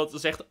alles wat ze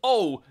zegt.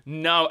 Oh,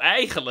 nou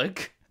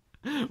eigenlijk.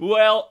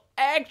 Well,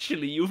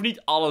 actually, je hoeft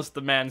niet alles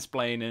te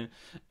mansplainen.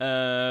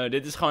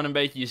 Dit is gewoon een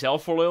beetje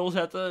jezelf voor lul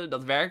zetten.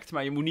 Dat werkt,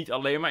 maar je moet niet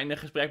alleen maar in een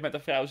gesprek met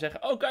een vrouw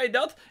zeggen... Oh, kan je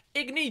dat?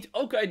 Ik niet.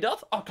 Oh, kan je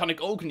dat? Oh, kan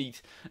ik ook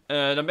niet.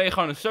 Dan ben je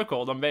gewoon een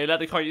sukkel. Dan ben je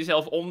letterlijk gewoon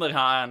jezelf onder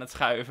haar aan het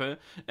schuiven.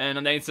 En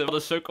dan denkt ze, wat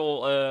een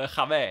sukkel,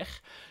 ga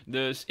weg.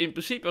 Dus in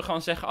principe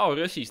gewoon zeggen... Oh,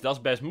 Russisch, dat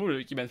is best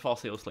moeilijk. Je bent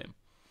vast heel slim.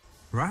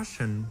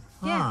 Russian?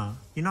 Yeah.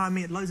 You know, I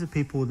meet loads of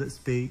people that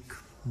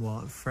speak...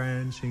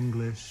 French,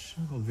 English,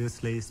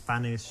 obviously,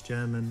 Spanish,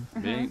 German.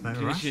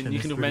 Als je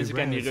niet genoeg mensen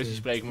kent die Russisch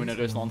spreken, moet je naar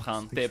Rusland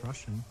gaan. Tip.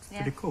 Russian. It's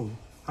pretty cool.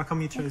 How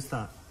come you chose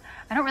that?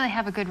 I don't really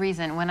have a good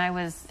reason. When I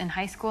was in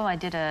high school, I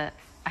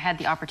had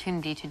the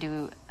opportunity to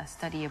do a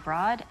study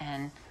abroad,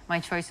 and my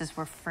choices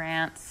were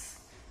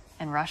France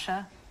and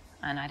Russia,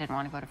 and I didn't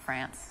want to go to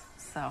France,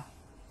 so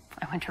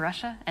I went to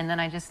Russia, and then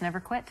I just never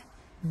quit.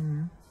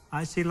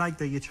 I actually like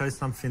that you chose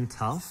something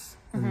tough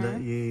and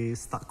that you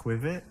stuck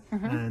with it.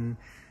 And,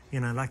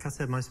 you know, like I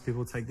said, most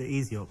people take the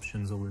easy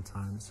options all the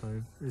time. So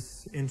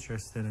it's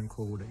interesting and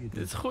cool that you did.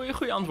 Dit is een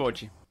goeie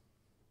antwoordje.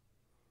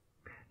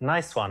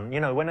 Nice one.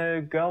 You know, when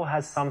a girl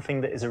has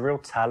something that is a real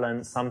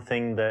talent,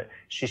 something that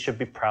she should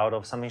be proud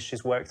of, something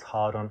she's worked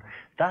hard on,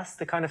 that's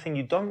the kind of thing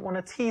you don't want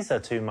to tease her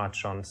too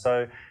much on.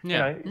 So, you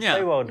know,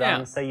 say well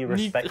done, say you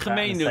respect that,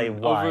 and say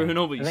why,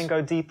 and then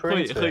go deeper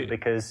into it,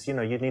 because, you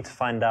know, you need to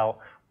find out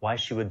why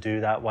she would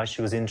do that, why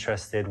she was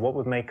interested, what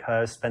would make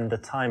her spend the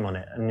time on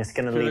it. And it's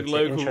going to lead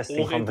to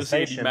interesting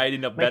conversation, meiden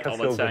in dat bed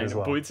altijd zijn.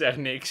 Dat boeit ze echt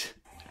niks.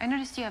 I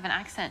noticed you have an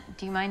accent.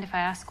 Do you mind if I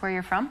ask where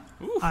you're from?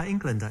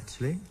 England,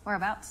 actually.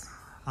 Whereabouts?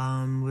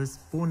 Was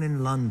born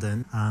in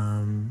London.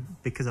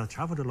 Because I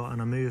travelled a lot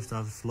and I moved,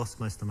 I've lost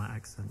most of my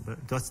accent. But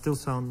do I still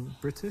sound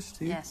British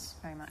to you? Yes,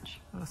 very much.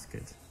 Oh, that's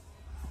good.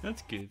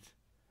 That's good.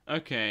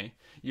 Okay.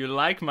 You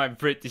like my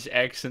British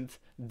accent,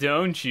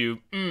 don't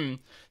you?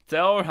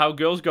 Tell her how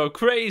girls go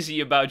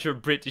crazy about your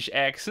British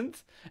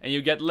accent. And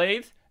you get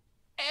laid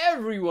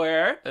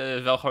everywhere.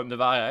 Wel gewoon de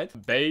waarheid.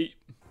 B.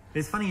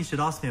 It's funny you should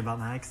ask me about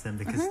my accent,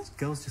 because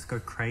girls just go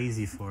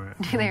crazy for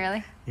it. Do they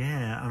really?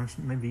 Yeah,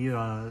 maybe you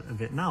are a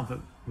bit now, but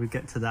we'll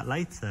get to that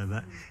later.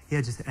 But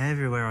yeah, just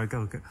everywhere I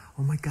go,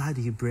 oh my god,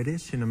 are you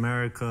British? In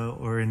America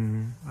or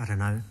in, I don't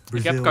know,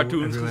 Brazil. Ik heb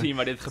cartoons everywhere. gezien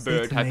waar dit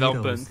gebeurt. Hij heeft wel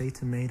een punt. Say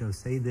tomato,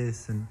 say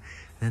this. And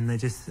then they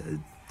just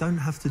don't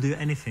have to do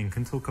anything,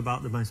 can talk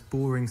about the most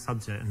boring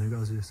subject. And the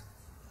girls just,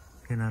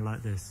 you know,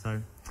 like this. So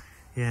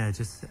yeah,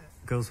 just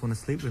girls want to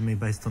sleep with me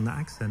based on the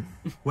accent.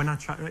 When I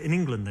in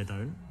England they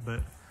don't, but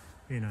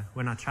you know,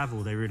 when I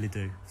travel, they really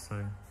do. So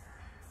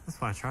that's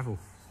why I travel,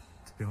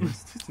 to be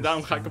honest.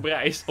 Daarom ga ik op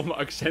reis om mijn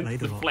accent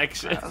te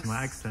flexen. My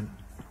accent.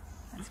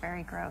 That's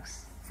very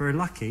gross. Very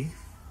lucky.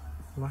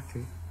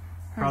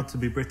 Proud to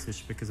be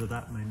British because of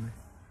that, mainly.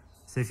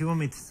 So if you want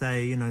me to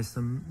say, you know,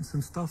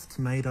 some stuff,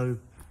 tomato,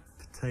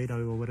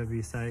 potato, or whatever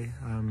you say,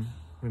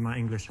 with my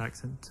English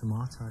accent,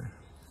 tomato.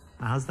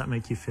 How does that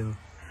make you feel?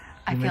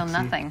 I feel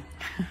nothing.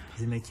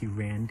 Does it make you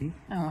randy?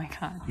 Oh my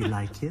god. You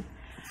like it?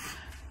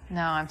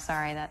 No, I'm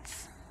sorry.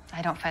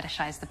 I don't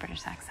fetishize the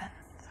British accent.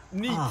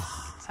 Niet.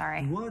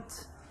 Sorry.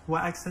 What?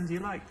 What accent do you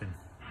like then?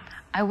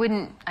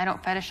 I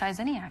don't fetishize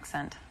any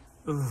accent.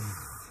 Ugh,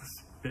 it's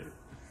a bit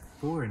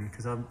boring,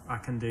 because I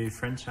can do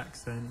French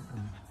accent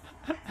and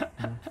you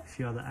know, a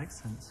few other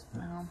accents.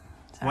 No,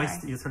 sorry.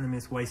 You're telling me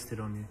it's wasted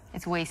on you?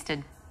 It's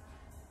wasted.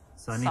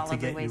 So I need to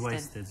get you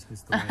wasted,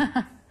 is the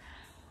way.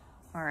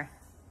 Or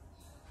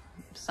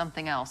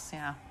something else,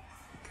 yeah.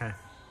 Okay.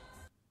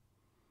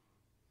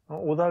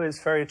 Although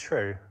it's very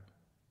true.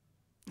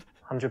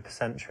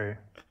 100% true.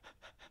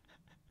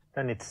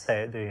 Don't need to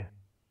say it, do you?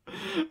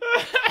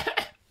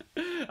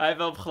 Hij heeft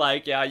wel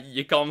gelijk, ja,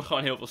 je kan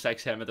gewoon heel veel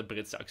seks hebben met een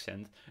Brits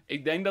accent.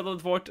 Ik denk dat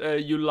het wordt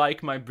you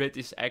like my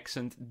British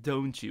accent,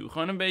 don't you?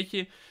 Gewoon een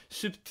beetje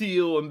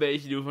subtiel, een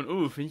beetje doen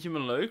van, vind je me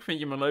leuk? Vind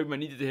je me leuk, maar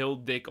niet het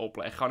heel dik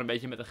opleggen. Gewoon een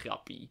beetje met een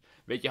grappie.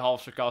 Een beetje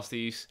half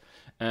sarcastisch.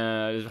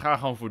 Dus we gaan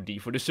gewoon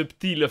voor de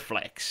subtiele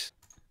flex.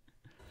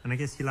 And I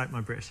guess you like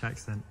my British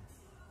accent.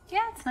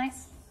 Yeah, it's nice.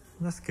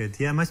 That's good.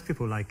 Yeah, most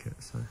people like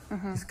it, so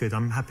it's good.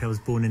 I'm happy I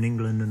was born in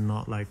England and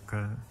not like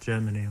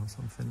Germany or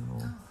something.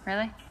 Or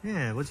Really?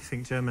 yeah, what do you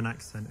think? German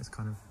accent is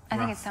kind of. I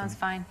think it sounds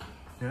fine.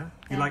 Yeah,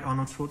 you like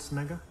Arnold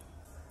Schwarzenegger?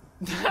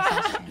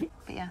 But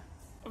yeah.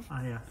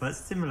 Yeah, but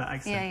similar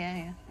accent.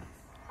 Yeah.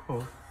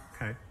 Cool.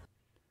 Okay.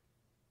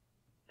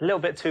 A little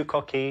bit too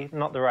cocky,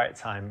 not the right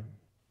time.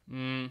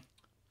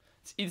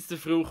 Het is iets te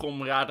vroeg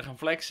om raar te gaan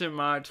flexen,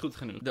 maar het is goed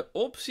genoeg. De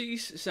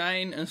opties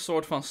zijn een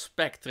soort van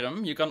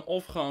spectrum. Je kan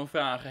of gewoon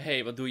vragen,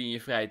 hey, wat doe je in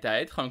je vrije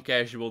tijd? Gewoon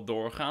casual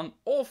doorgaan.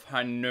 Of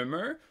haar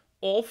nummer,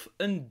 of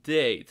een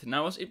date.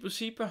 Nou was in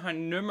principe haar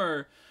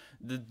nummer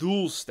de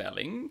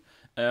doelstelling.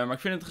 Maar ik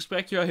vind het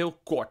gesprekje wel heel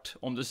kort.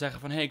 Om te zeggen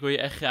van, hey, ik wil je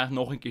echt graag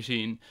nog een keer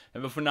zien. We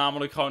hebben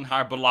voornamelijk gewoon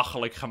haar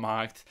belachelijk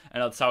gemaakt. En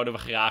dat zouden we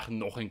graag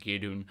nog een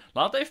keer doen.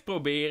 Laat het even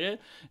proberen.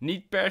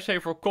 Niet per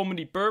se voor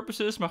comedy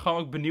purposes. Maar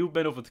gewoon ook benieuwd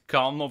ben of het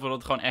kan. Of dat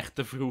het gewoon echt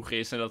te vroeg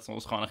is. En dat ze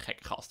ons gewoon een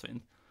gekke gast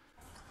vindt.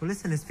 Well,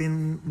 listen, it's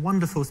been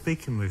wonderful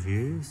speaking with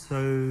you. So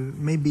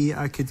maybe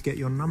I could get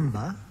your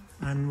number.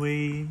 And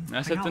we...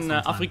 Is het een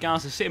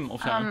Afrikaanse sim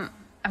of zo?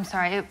 I'm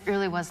sorry. It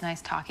really was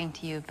nice talking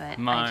to you. But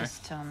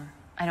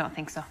I don't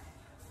think so.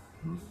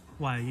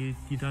 Why,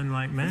 you don't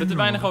like men? We hebben te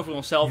weinig over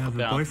onszelf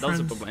gepraat, dat is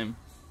het probleem.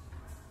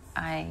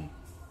 I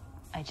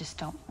just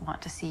don't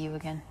want to see you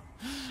again.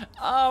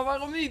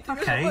 Waarom niet?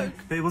 Okay,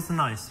 but it was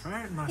nice,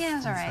 right? Nice yeah,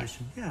 it was alright.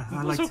 Yeah,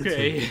 I liked it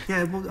too.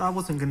 Yeah, well, I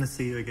wasn't going to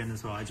see you again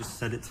as well. I just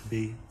said it to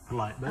be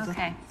polite. But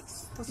okay.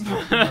 That's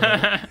cool.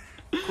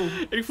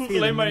 Ik vroeg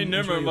alleen maar je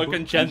nummer omdat ik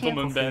een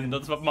gentleman ben.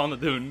 Dat is wat mannen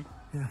doen.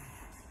 Yeah.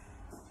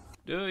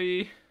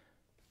 Doei.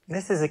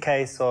 This is a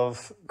case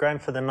of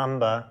going for the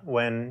number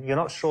when you're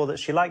not sure that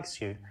she likes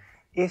you.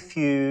 If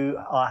you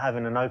are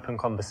having an open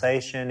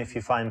conversation, if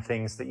you find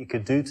things that you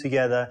could do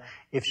together,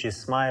 if she's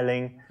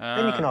smiling,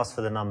 then you can ask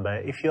for the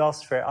number. If you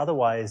ask for it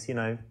otherwise, you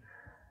know,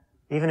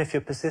 even if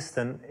you're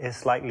persistent,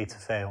 it's likely to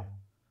fail.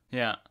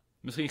 Ja,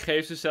 misschien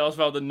geeft ze zelfs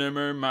wel de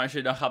nummer, maar als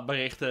je dan gaat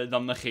berichten,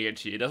 dan negeert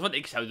ze je. Dat is wat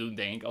ik zou doen,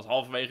 denk ik. Als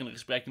halverwege een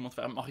gesprek iemand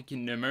vraagt, mag ik je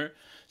nummer?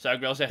 Zou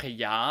ik wel zeggen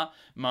ja,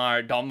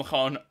 maar dan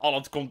gewoon al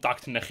het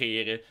contact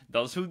negeren.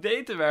 Dat is hoe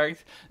daten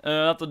werkt.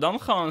 Laten we dan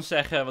gewoon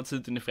zeggen wat ze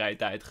doet in de vrije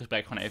tijd. Het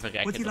gesprek gewoon even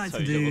rekken. What do you Dat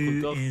like is to sowieso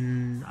do wel goed, toch?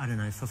 in, I don't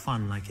know, for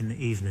fun, like in the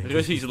evening?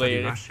 Russisch You study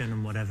leren. Russian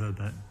and whatever,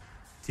 but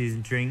do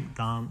you drink,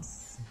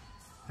 dance,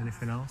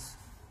 anything else?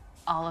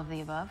 All of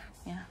the above,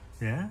 yeah.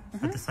 Yeah,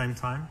 at the same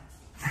time?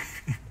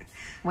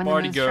 When the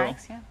Party mood girl.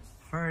 strikes, yeah.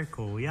 Very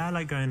cool. Yeah, I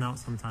like going out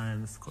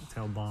sometimes,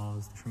 cocktail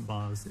bars, different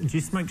bars. Do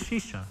you smoke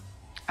shisha?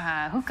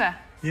 Hookah.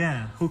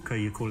 Yeah, hookah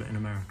you call it in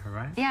America,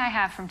 right? Yeah, I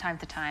have from time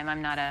to time.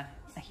 I'm not a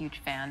huge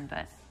fan,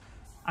 but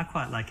I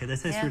quite like it. They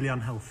say it's Yeah. really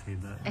unhealthy,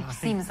 but it I think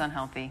seems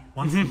unhealthy.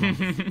 once a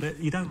month. But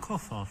you don't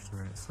cough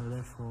after it, so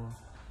therefore,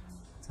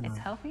 I don't It's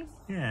know. healthy?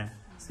 Yeah,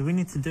 so we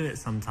need to do it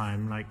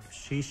sometime, like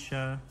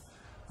shisha,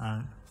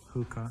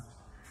 hookah,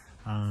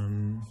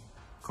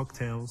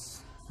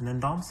 cocktails, and then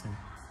dancing.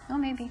 Oh,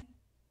 maybe.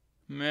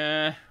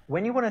 Meh.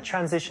 When you want to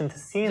transition to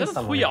seeing dat het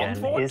someone goede again,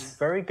 antwoord? it's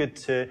very good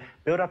to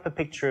build up a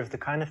picture of the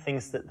kind of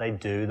things that they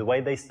do, the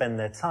way they spend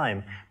their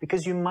time,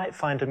 because you might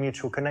find a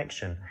mutual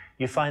connection.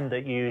 You find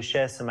that you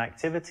share some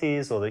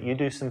activities, or that you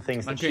do some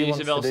things Dan that kun she je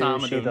wants ze wel to do,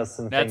 samen she doen. does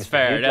some That's things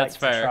fair, that you'd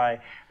that's like to fair. try,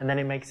 and then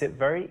it makes it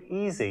very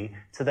easy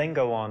to then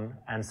go on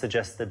and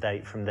suggest the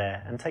date from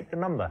there and take the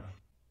number.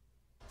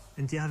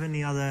 And do you have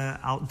any other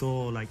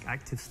outdoor, like,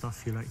 active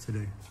stuff you like to do?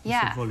 You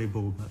Yeah. said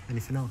volleyball, but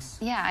anything else?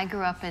 Yeah, I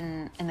grew up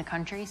in the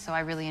country, so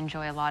I really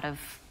enjoy a lot of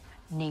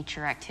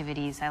nature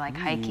activities. I like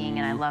hiking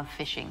and I love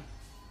fishing.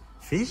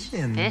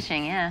 Fishing?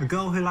 Fishing, yeah. A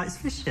girl who likes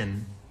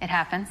fishing? It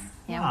happens.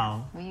 Yeah,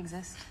 Wow. we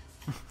exist.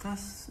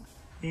 That's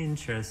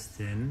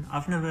interesting.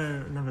 I've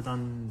never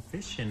done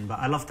fishing, but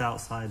I love the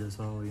outside as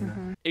well, you know.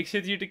 Ik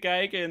zit hier te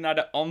kijken naar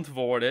de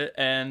antwoorden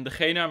en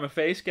degene waar mijn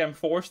facecam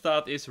voor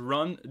staat is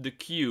Run the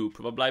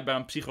Cube. Wat blijkbaar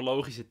een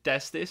psychologische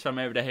test is,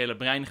 waarmee we de hele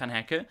brein gaan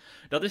hacken.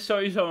 Dat is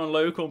sowieso een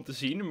leuke om te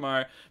zien,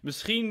 maar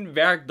misschien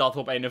werkt dat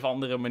op een of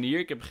andere manier.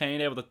 Ik heb geen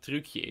idee wat het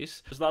trucje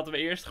is. Dus laten we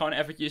eerst gewoon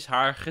eventjes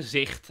haar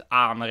gezicht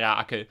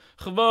aanraken.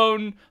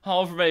 Gewoon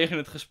halverwege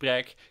het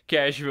gesprek,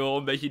 casual,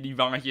 een beetje die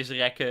wangetjes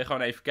rekken.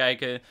 Gewoon even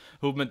kijken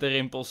hoe het met de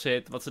rimpels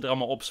zit, wat ze er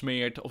allemaal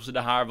opsmeert, of ze de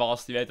haar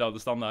wast, die weet wel, de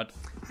standaard.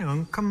 Hang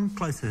on, come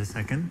closer a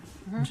second.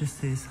 Just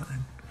see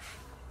something.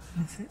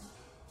 That's it.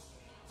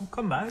 Well,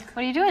 come back. What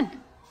are you doing?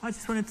 I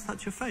just wanted to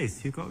touch your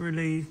face. You've got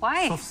really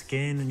Why? soft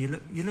skin, and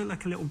you look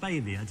like a little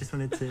baby. I just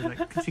wanted to like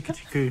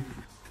kuchi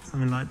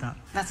something like that.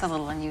 That's a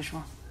little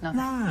unusual. No,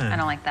 No. I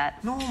don't like that.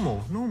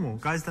 Normal.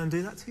 Guys don't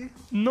do that to you.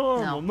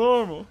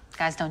 Normal.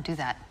 Guys don't do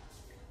that.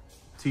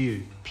 To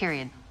you.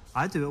 Period.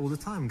 I do it all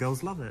the time.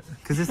 Girls love it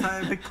because it's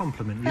like a big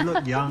compliment. You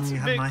look young. You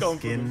have big nice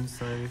compliment.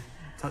 skin.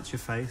 So touch your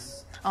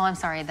face. Oh, I'm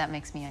sorry. That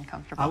makes me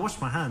uncomfortable. I wash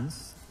my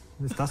hands.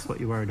 If that's what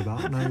you're worried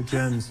about. No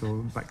germs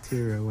or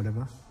bacteria or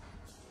whatever.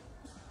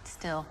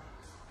 Still,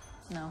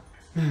 no.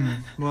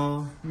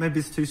 Well, maybe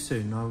it's too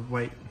soon. I'll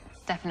wait.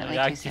 Definitely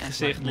Raak too je soon.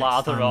 gezicht Next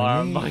later time wel we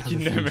aan, meet, mag ik je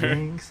have a few nummer.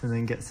 drinks and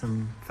then get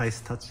some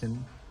face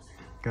touching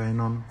going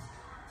on.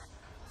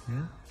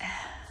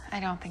 Yeah. I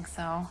don't think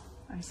so.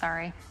 I'm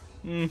sorry.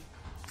 I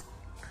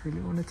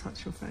really want to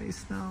touch your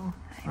face now.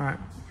 All right.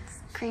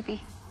 Creepy.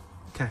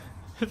 Okay.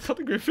 Het gaat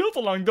ook weer veel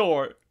te lang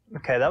door.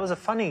 Okay, that was a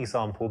funny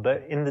example, but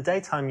in the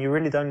daytime, you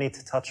really don't need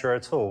to touch her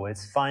at all.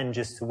 It's fine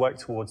just to work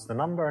towards the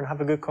number and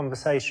have a good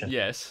conversation.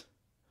 Yes.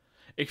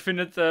 Ik vind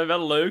het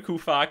wel leuk hoe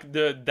vaak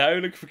de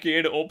duidelijk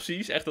verkeerde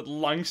opties echt het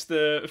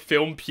langste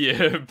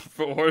filmpje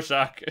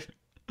veroorzaken.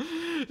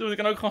 Dus het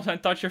kan ook gewoon zijn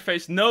touch your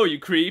face, no you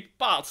creep,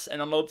 pats. En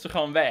dan loopt ze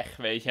gewoon weg,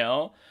 weet je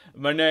wel.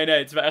 Maar nee,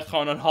 het is wel echt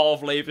gewoon een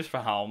half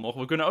levensverhaal nog.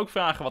 We kunnen ook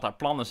vragen wat haar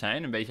plannen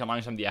zijn. Een beetje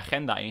langzaam die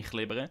agenda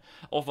inglibberen.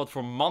 Of wat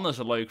voor mannen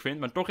ze leuk vindt.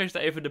 Maar toch is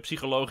het even de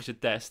psychologische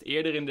test.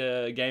 Eerder in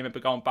de game heb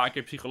ik al een paar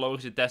keer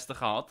psychologische testen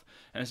gehad.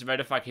 En ze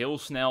werden vaak heel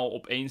snel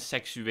opeens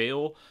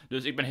seksueel.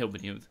 Dus ik ben heel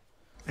benieuwd.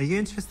 Are you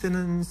interested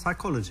in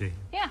psychology?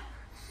 Yeah.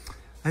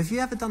 Have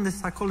you ever done this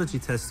psychology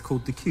test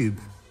called the Cube?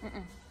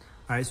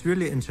 Alright, it's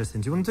really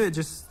interesting. Do you want to do it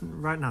just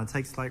right now? It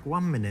takes like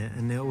 1 minute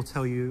and it will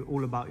tell you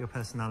all about your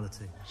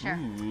personality. Sure.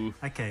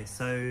 Okay,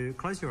 so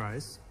close your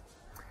eyes.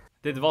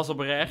 Dit was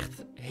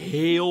oprecht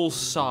heel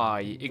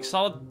saai. Ik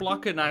zal het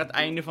plakken naar het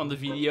einde van de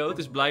video. Het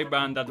is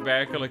blijkbaar een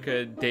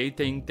daadwerkelijke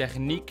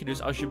datingtechniek.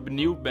 Dus als je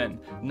benieuwd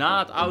bent, na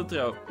het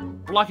outro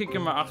plak ik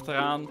hem maar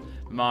achteraan.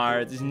 Maar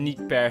het is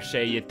niet per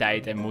se je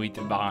tijd en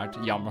moeite waard,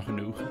 jammer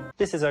genoeg.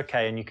 This is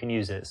okay and you can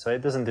use it. So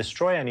it doesn't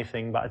destroy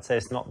anything, but I'd say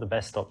it's not the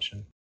best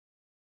option.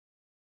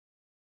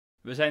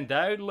 We zijn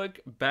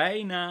duidelijk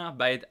bijna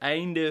bij het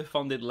einde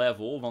van dit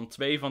level, want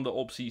 2 van de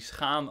opties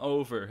gaan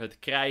over het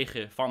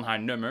krijgen van haar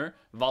nummer,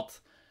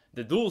 wat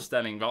de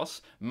doelstelling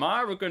was.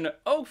 Maar we kunnen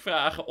ook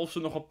vragen of ze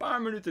nog een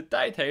paar minuten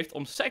tijd heeft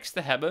om seks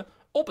te hebben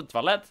op het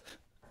toilet.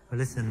 Well,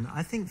 listen,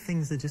 I think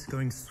things are just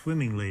going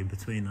swimmingly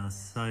between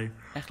us. So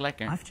Echt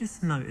lekker. I've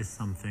just noticed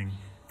something.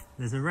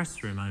 There's a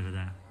restroom over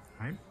there,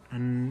 right?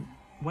 And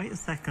wait a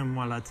second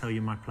while I tell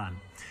you my plan.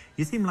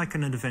 You seem like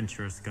an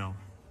adventurous girl.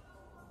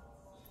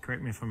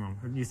 Correct me if I'm wrong.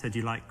 You said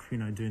you like,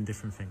 doing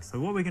different things. So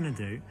what we're going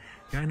to do,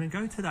 you're going to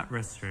go to that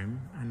restroom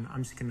and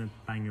I'm just going to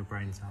bang your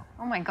brains out.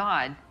 Oh my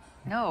god.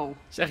 No.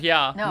 Zeg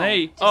ja. No,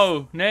 Nee. just-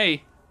 Oh,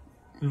 nee.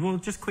 Well,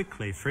 just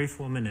quickly,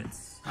 3-4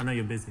 minutes. I know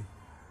you're busy.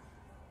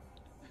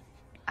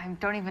 I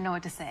don't even know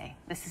what to say.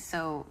 This is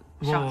so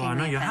Well, shockingly I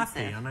know you're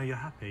offensive. happy. I know you're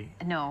happy.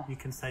 No. You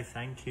can say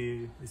thank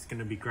you. It's going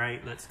to be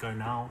great. Let's go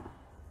now.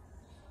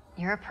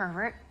 You're a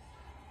pervert.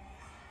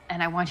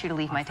 And I want you to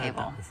leave my I've heard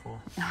table. that before.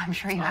 No, I'm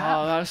sure you Oh,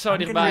 have. nou, zo I'm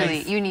dichtbij.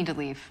 Really, you need to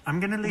leave. I'm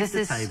going to leave This the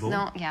is table.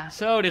 no, yeah.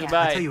 Zo I'll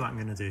dichtbij. tell you what I'm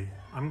going to do.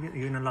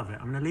 You're going to love it.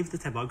 I'm going to leave the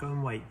table. I'll go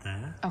and wait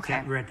there. Okay.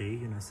 Get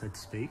ready, so to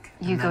speak.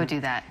 You and go then do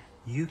that.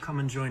 You come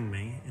and join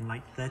me in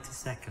like 30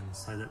 seconds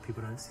so that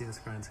people don't see us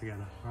growing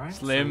together. All right?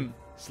 Slim.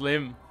 So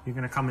Slim. you're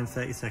going to come in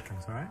 30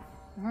 seconds, all right?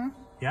 Mm-hmm.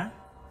 Yeah?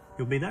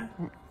 You'll be there?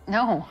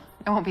 No,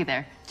 I won't be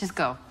there. Just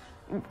go.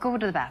 Go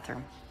to the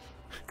bathroom.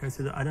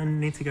 I don't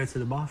need to go to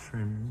the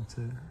bathroom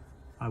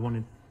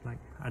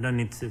I don't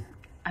need to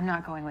I'm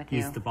not going with you.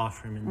 use the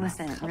bathroom in that.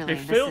 Listen, really,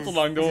 Heeft veel this te is,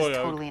 lang this door is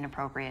ook. totally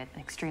inappropriate,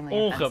 extremely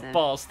Ongepast.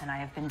 offensive, and I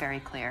have been very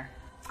clear.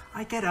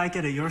 I get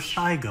it. You're a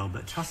shy girl,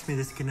 but trust me,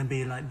 this is going to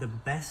be like the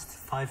best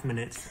 5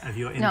 minutes of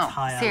your No,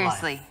 entire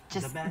seriously,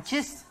 life. The best.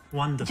 just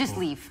Wonderful. Just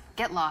leave.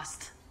 Get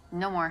lost.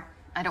 No more.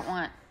 I don't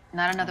want.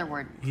 Not another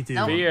word. You do.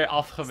 No. Weer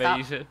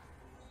afgewezen.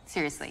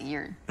 Seriously,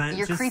 you're But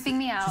you're just- creeping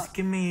me out. Just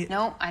give me.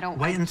 No, I don't.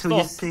 Wait I, until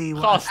you Stop. see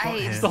what Gast. I've got I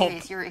am here. Stop.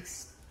 serious. You're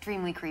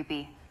extremely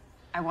creepy.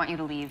 I want you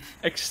to leave.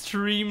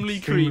 Extremely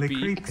Extremely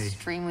creepy. creepy.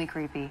 Extremely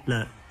creepy.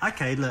 Look,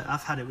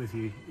 I've had it with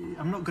you.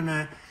 I'm not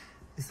gonna.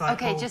 It's like,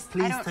 Okay, oh, just- I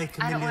please don't- take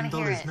I $1 don't million.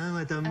 wanna hear it. No,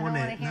 I don't I want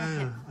don't it. wanna hear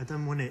No, it. I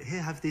don't want it.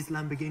 Here, have these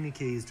Lamborghini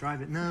keys.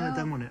 Drive it. No, I Go.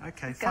 don't want it.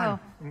 Okay, Go. fine.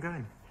 I'm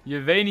going. Je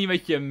weet niet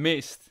wat je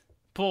mist.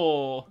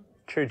 Paul.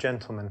 True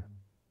gentleman.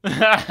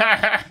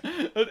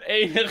 Het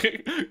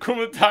enige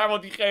commentaar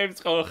wat hij geeft is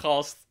gewoon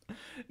gast.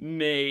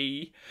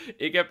 Nee.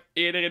 Ik heb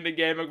eerder in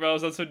de game ook wel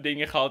eens dat soort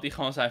dingen gehad die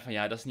gewoon zei van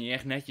ja, dat is niet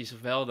echt netjes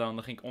of wel dan.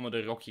 Dan ging ik onder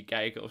de rokje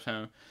kijken of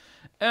zo.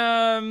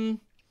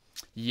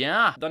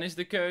 Ja, dan is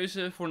de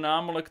keuze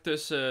voornamelijk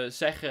tussen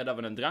zeggen dat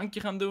we een drankje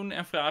gaan doen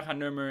en vraag haar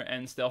nummer.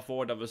 En stel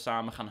voor dat we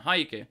samen gaan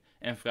hiken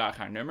en vraag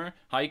haar nummer.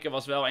 Hiken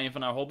was wel een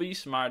van haar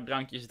hobby's, maar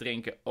drankjes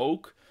drinken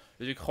ook.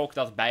 Dus ik gok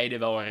dat beide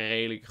wel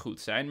redelijk goed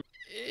zijn.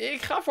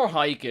 Ik ga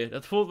voor hiken.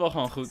 Dat voelt wel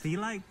gewoon goed. So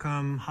you like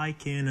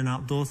hiking and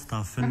outdoor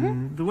stuff,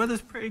 and the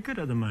weather's pretty good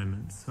at the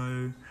moment. So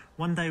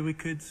one day we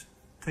could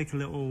take a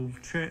little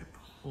trip,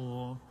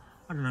 or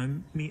I don't know,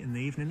 meet in the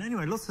evening.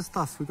 Anyway, lots of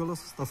stuff. We've got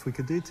lots of stuff we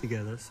could do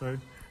together. So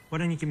why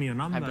don't you give me your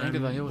number? Hij brengt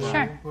het wel heel and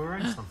raar. Sure. we'll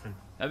arrange something.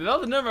 We hebben wel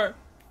het nummer.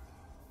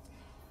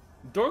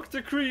 Dr.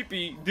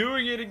 Creepy,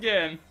 doing it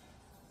again.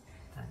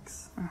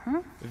 Thanks.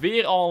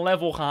 Weer al een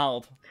level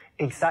gehaald.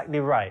 Exactly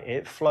right.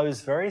 It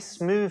flows very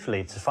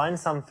smoothly to find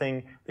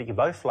something that you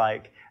both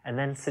like and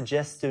then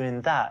suggest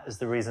doing that as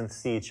the reason to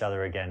see each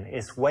other again.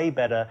 It's way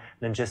better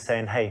than just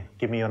saying, hey,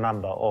 give me your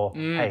number, or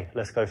hey,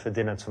 let's go for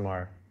dinner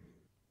tomorrow.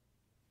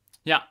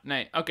 Ja,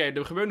 nee. Oké,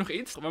 er gebeurt nog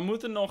iets. We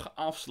moeten nog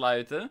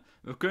afsluiten.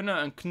 We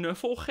kunnen een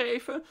knuffel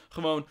geven.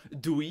 Gewoon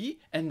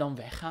doei. En dan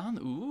weggaan.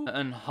 Oeh.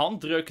 Een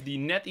handdruk die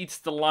net iets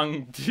te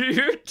lang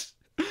duurt.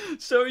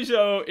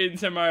 Sowieso in,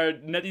 zeg maar,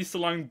 net iets te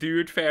lang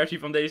duurt versie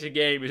van deze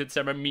game is het,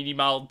 zeg maar,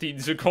 minimaal 10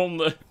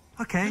 seconden.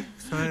 Okay,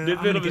 so Dit I'm willen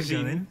gonna we get zien.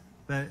 going,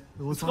 but it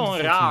was Het is gewoon wonderful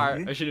to meet raar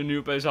you. als je er nu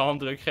opeens een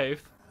handdruk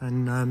geeft.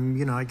 And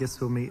I guess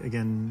we'll meet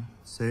again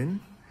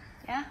soon.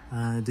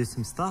 Yeah. Do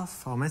some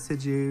stuff. I'll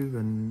message you,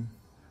 and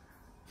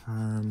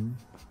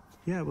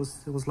yeah, it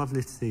was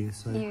lovely to see you.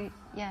 So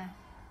Yeah.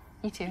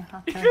 You too.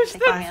 I'll Ik take wist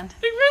your het! hand.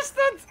 Ik wist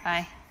het!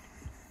 Bye.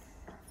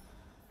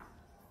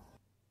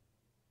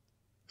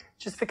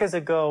 Just because a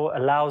girl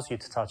allows you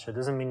to touch her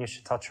doesn't mean you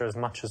should touch her as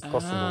much as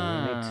possible.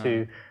 You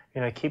need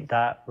to, keep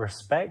that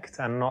respect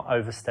and not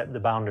overstep the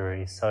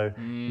boundary. So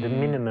the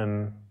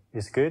minimum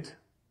is good.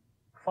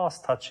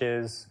 Fast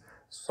touches,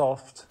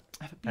 soft,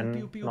 and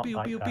not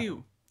like that.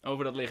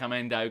 Over dat lichaam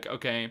heen duiken,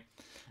 oké.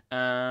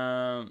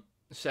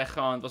 Zeg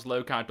gewoon, het was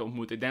leuk haar te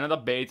ontmoeten. Ik denk dat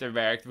dat beter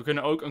werkt. We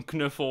kunnen ook een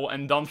knuffel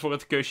en dan voor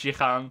het kusje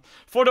gaan.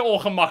 Voor de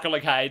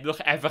ongemakkelijkheid. Nog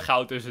even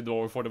gauw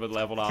tussendoor voordat we het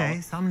level halen.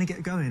 okay, so I'm gonna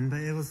get going. But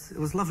it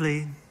was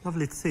lovely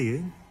to see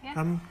you. Yeah.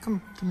 Come,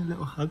 give me a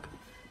little hug.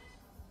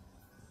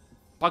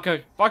 Pak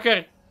er, pak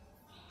er!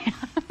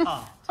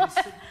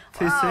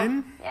 Too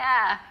soon?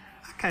 Yeah.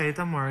 Okay,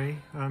 don't worry.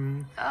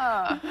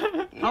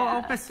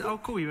 I'll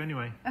call you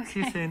anyway. See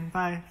you soon.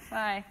 Bye.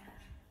 Bye.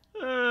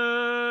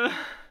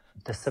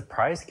 The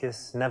surprise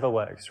kiss never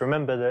works.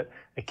 Remember that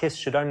a kiss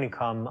should only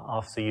come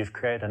after you've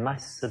created a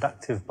nice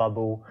seductive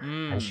bubble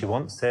and she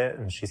wants it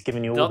and she's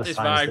giving you all Dat the is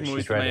signs waar that ik she's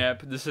moeite mee ready.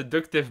 heb. De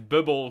seductive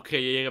bubble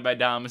creëren bij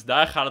dames.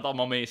 Daar gaat het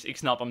allemaal mis. Ik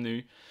snap hem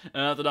nu.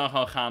 En laten we dan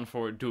gewoon gaan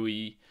voor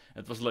doei.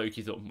 Het was leuk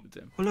je te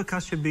ontmoeten. Well, look, I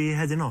should be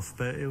heading off,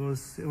 but it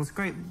was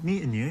great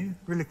meeting you.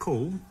 Really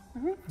cool.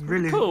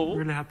 Really cool.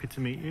 Really happy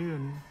to meet you,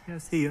 and yeah,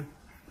 see you.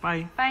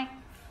 Bye. Bye.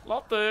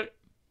 Later.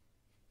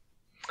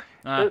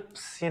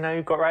 Oops, you know,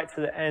 you got right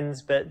to the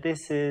end, but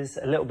this is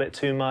a little bit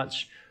too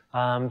much.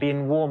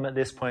 Being warm at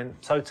this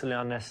point, totally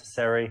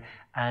unnecessary.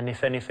 And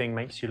if anything,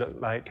 makes you look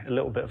like a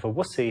little bit of a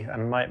wussy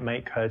and might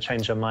make her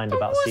change her mind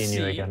about seeing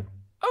you again.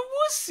 Een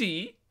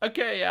wussy?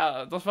 Oké,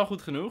 ja, dat is wel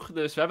goed genoeg.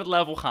 Dus we hebben het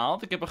level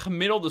gehaald. Ik heb een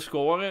gemiddelde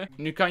score.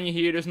 Nu kan je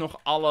hier dus nog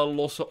alle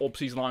losse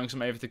opties langs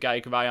om even te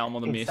kijken waar je allemaal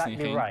de mist in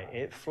ging. Right.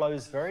 It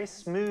flows very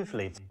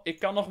smoothly. Ik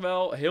kan nog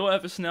wel heel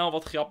even snel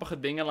wat grappige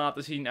dingen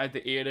laten zien uit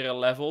de eerdere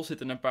levels. Er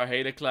zitten een paar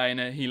hele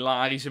kleine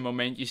hilarische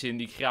momentjes in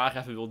die ik graag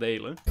even wil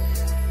delen.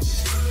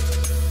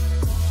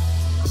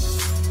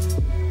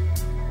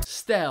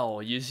 Stel,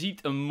 je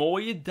ziet een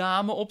mooie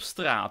dame op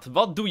straat.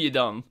 Wat doe je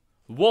dan?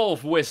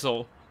 Wolf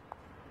whistle.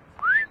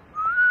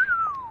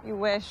 You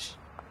wish.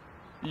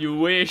 You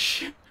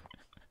wish.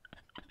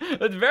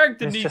 Het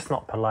werkte niet. It's just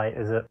not polite,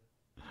 is it?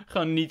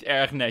 Gewoon niet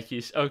erg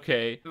netjes.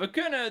 Oké. We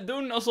kunnen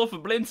doen alsof we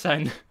blind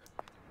zijn.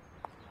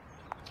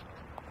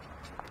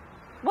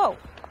 Whoa.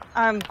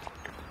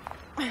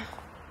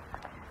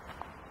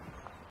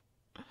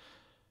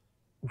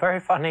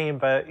 Very funny,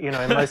 but you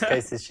know, in most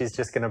cases she's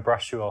just gonna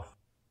brush you off.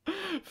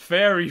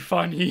 Very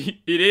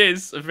funny. It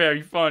is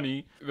very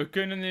funny. We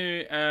kunnen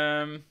nu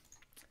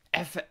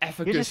even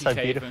You're just so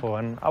beautiful,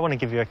 and I want to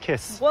give you a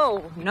kiss.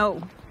 Whoa. No.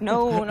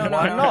 No, no, no,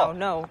 Why no, not?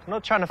 no. I'm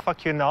not trying to fuck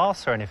you in the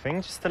ass or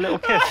anything, just a little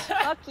kiss.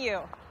 Fuck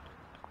you.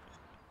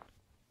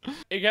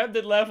 Ik heb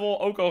dit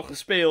level ook al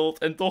gespeeld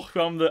en toch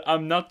kwam de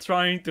I'm not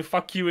trying to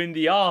fuck you in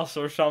the ass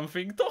or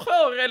something toch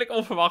wel redelijk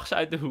onverwachts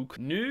uit de hoek.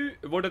 Nu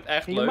wordt het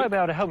echt You leuk. might be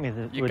able to help me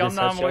Je with kan this,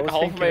 namelijk actually. I was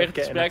halverwege het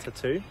thinking of gesprek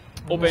getting a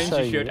tattoo. opeens je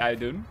show shirt you.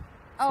 uitdoen.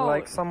 Oh.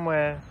 Like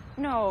somewhere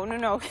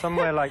No.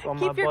 Somewhere like on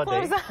Keep my your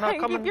body. clothes on. No,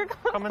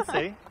 come and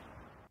see.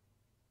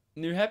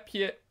 Nu heb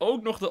je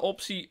ook nog de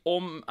optie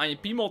om aan je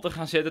piemel te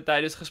gaan zitten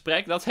tijdens het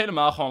gesprek. Dat is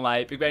helemaal gewoon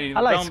lijp. Ik weet niet, I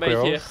dat is like wel een beetje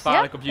squirrels.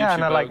 gevaarlijk op Yeah,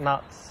 YouTube and I like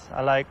ook. nuts.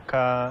 I like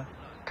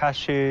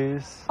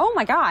cashews. Oh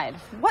my god.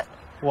 What?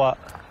 What?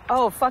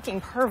 Oh,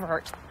 fucking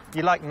pervert.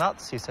 You like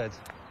nuts, you said.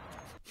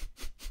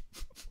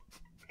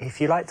 If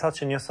you like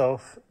touching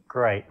yourself,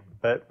 great.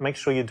 But make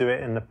sure you do it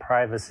in the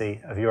privacy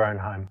of your own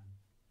home.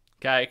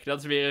 Kijk, dat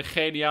is weer een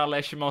geniaal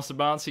lesje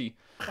masturbatie.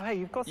 Oh, hey,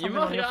 you've got Je something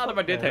mag on your raden foot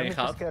waar dit there. heen Let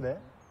me gaat. just get it.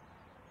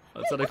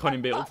 Dat zat ik gewoon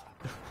in beeld.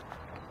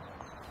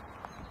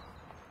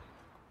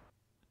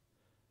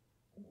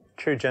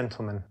 True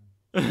gentleman.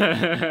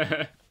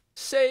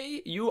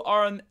 Say you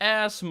are an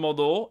ass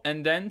model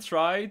and then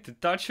try to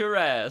touch your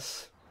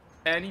ass.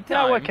 Anytime.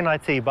 Yeah, I work in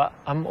IT, but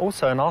I'm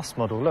also an ass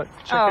model. Look,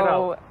 check it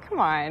Oh, out. come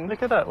on.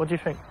 Look at that. What do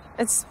you think?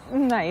 It's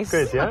nice.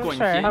 Good, yeah? Kontje.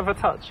 Sure. Have a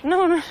touch.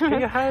 No. Put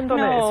your hand on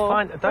it. No. It's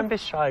fine. Don't be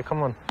shy.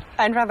 Come on.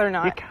 I'd rather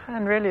not. You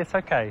can, really. It's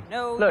okay.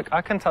 No. Look,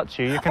 I can touch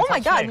you. You can Oh my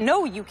touch god, me.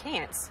 no, you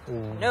can't.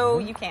 No,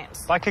 you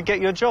can't. I could get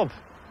you a job.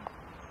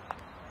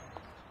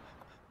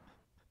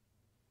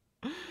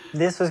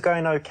 This was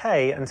going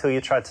okay until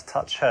you tried to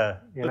touch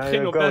her. You Het know, ging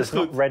the nog girl best is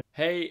not goed. ready.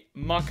 Hey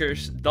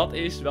makkers, dat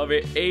is wel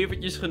weer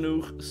eventjes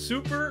genoeg.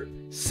 Super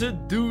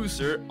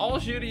Seducer.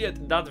 Als jullie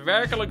het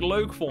daadwerkelijk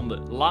leuk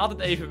vonden, laat het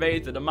even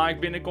weten. Dan maak ik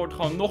binnenkort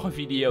gewoon nog een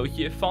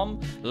videootje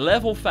van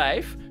level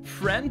 5.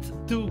 Friend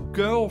to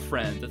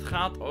Girlfriend. Het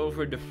gaat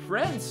over de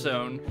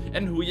friendzone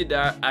en hoe je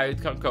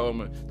daaruit kan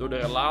komen. Door de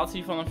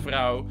relatie van een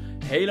vrouw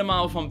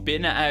helemaal van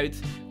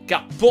binnenuit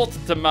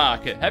kapot te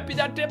maken. Heb je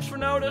daar tips voor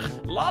nodig?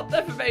 Laat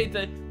het even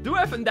weten. Doe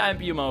even een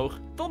duimpje omhoog.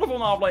 Tot de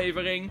volgende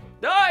aflevering.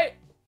 Doei!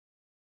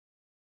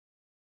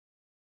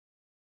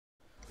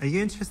 Are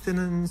you interested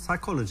in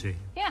psychology?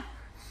 Yeah.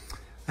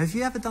 Have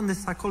you ever done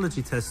this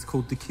psychology test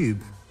called the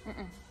cube?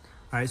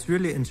 Alright, it's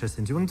really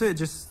interesting. Do you want to do it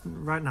just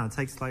right now? It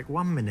takes like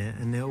 1 minute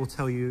and it will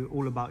tell you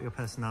all about your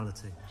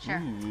personality. Sure.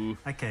 Ooh.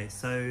 Okay,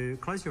 so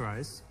close your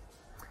eyes.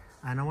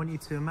 And I want you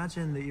to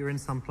imagine that you're in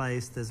some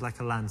place, there's like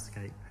a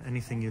landscape,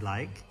 anything you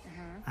like.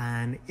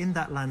 And in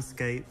that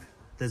landscape,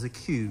 there's a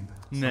cube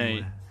somewhere.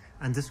 Nee.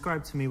 And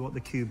describe to me what the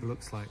cube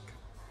looks like.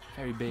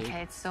 Very big.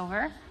 Okay, it's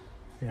silver.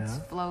 Yeah. It's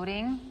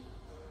floating.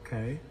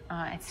 Okay.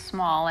 It's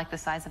small, like the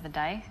size of a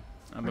die.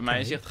 Nou, bij mij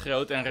is hij echt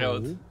groot en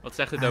rood. Wat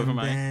zegt het over And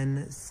mij?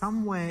 then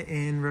somewhere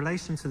in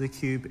relation to the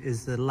cube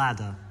is the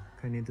ladder.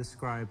 Can you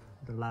describe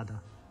the ladder?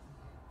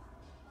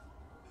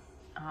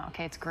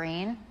 Okay, it's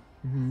green.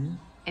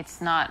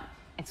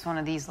 It's one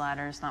of these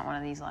ladders, not one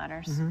of these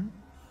ladders.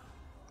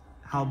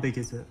 How big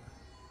is it?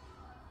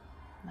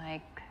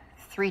 Like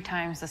 3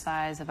 times the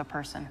size of a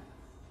person.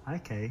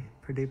 Okay,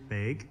 pretty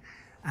big.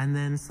 And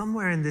then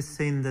somewhere in this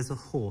scene there's a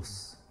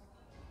horse.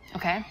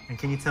 Okay. And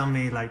can you tell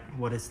me like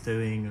what it's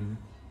doing and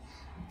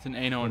Het is een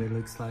what eenhoorn. it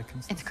looks like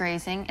and stuff? It's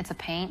grazing. It's a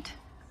paint.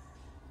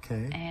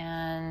 Okay.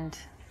 And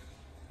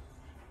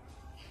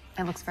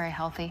it looks very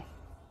healthy.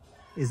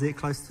 Is it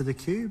close to the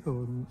cube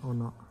or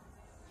not?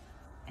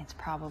 It's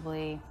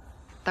probably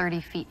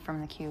 30 feet from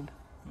the cube.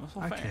 Dat is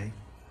wel fijn. Okay.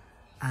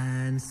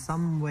 And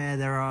somewhere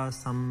there are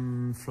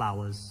some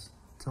flowers.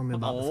 Tell me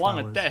Wat about een the lange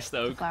flowers. test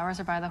ook. Flowers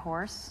are by the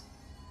horse.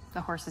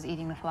 The horse is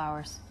eating the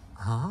flowers.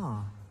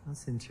 Ah,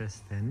 that's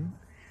interesting.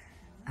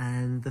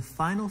 And the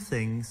final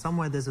thing,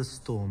 somewhere there's a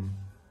storm.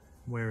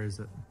 Where is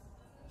it?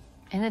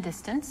 In the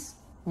distance,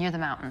 near the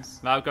mountains.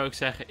 Wou ik ook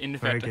zeggen, in de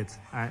Very verte. good.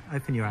 All right,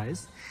 open your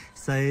eyes.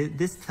 So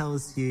this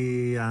tells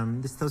you,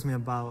 this tells me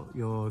about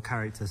your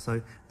character.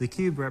 So the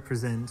cube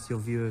represents your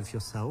view of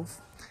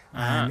yourself.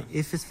 And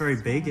if it's very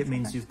big, it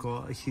means you've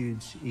got a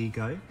huge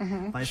ego.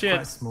 But it's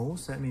quite small,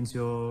 so it means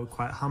you're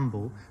quite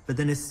humble. But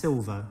then it's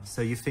silver,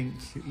 so you think,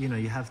 you know,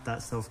 you have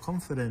that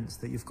self-confidence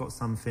that you've got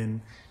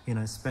something, you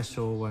know,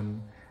 special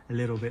and a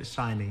little bit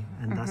shiny.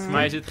 And that's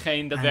Maar is het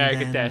geen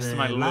daadwerkelijke test,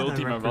 maar lult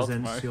hij maar wat.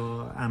 represents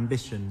your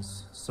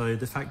ambitions. So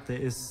the fact that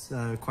it's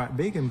quite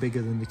big and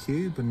bigger than the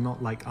cube and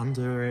not like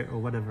under it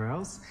or whatever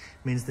else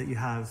means that you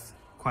have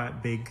quite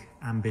big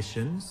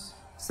ambitions.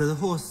 So the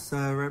horse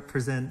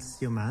represents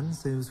your man,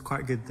 so it was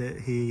quite good that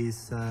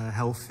he's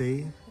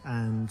healthy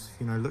and,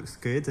 you know, looks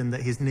good and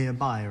that he's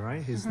nearby,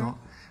 right? He's not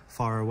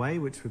far away,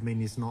 which would mean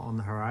he's not on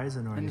the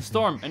horizon or anything.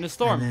 And the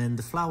storm. And then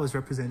the flowers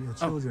represent your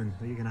children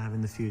that you're going to have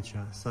in the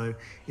future. So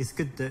it's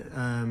good that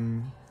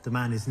the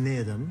man is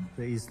near them,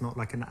 that he's not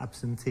like an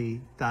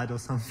absentee dad or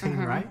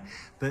something, right?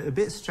 But a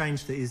bit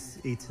strange that he's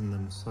eating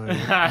them, so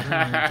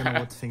I don't know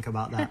what to think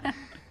about that.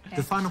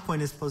 The final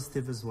point is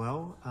positive as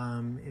well.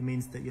 It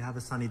means that you have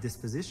a sunny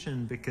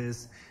disposition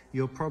because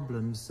your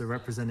problems are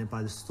represented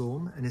by the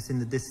storm and it's in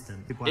the distance.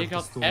 Ik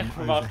had echt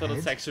verwacht dat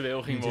het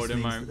seksueel ging worden,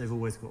 maar... They've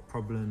always got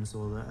problems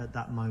or that at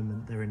that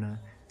moment they're in a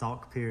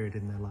dark period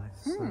in their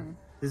life. So,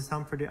 does it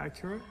sound pretty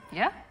accurate?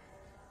 Yeah,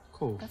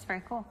 Cool. that's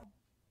very cool.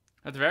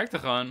 Het werkte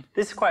gewoon.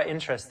 This is quite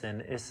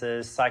interesting. It's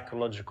a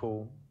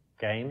psychological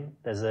game.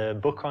 There's a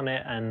book on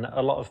it, and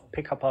a lot of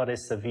pickup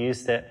artists have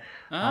used it.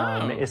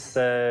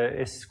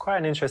 It's quite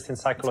an interesting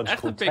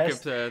psychological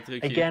test.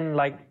 Again,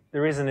 like the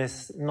reason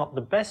it's not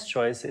the best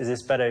choice is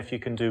it's better if you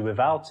can do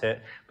without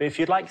it. But if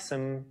you'd like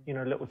some, you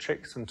know, little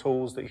tricks and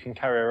tools that you can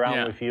carry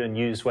around with you and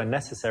use when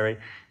necessary,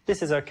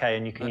 this is okay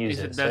and you can use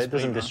it. So it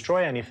doesn't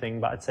destroy anything,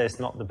 but I'd say it's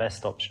not the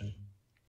best option.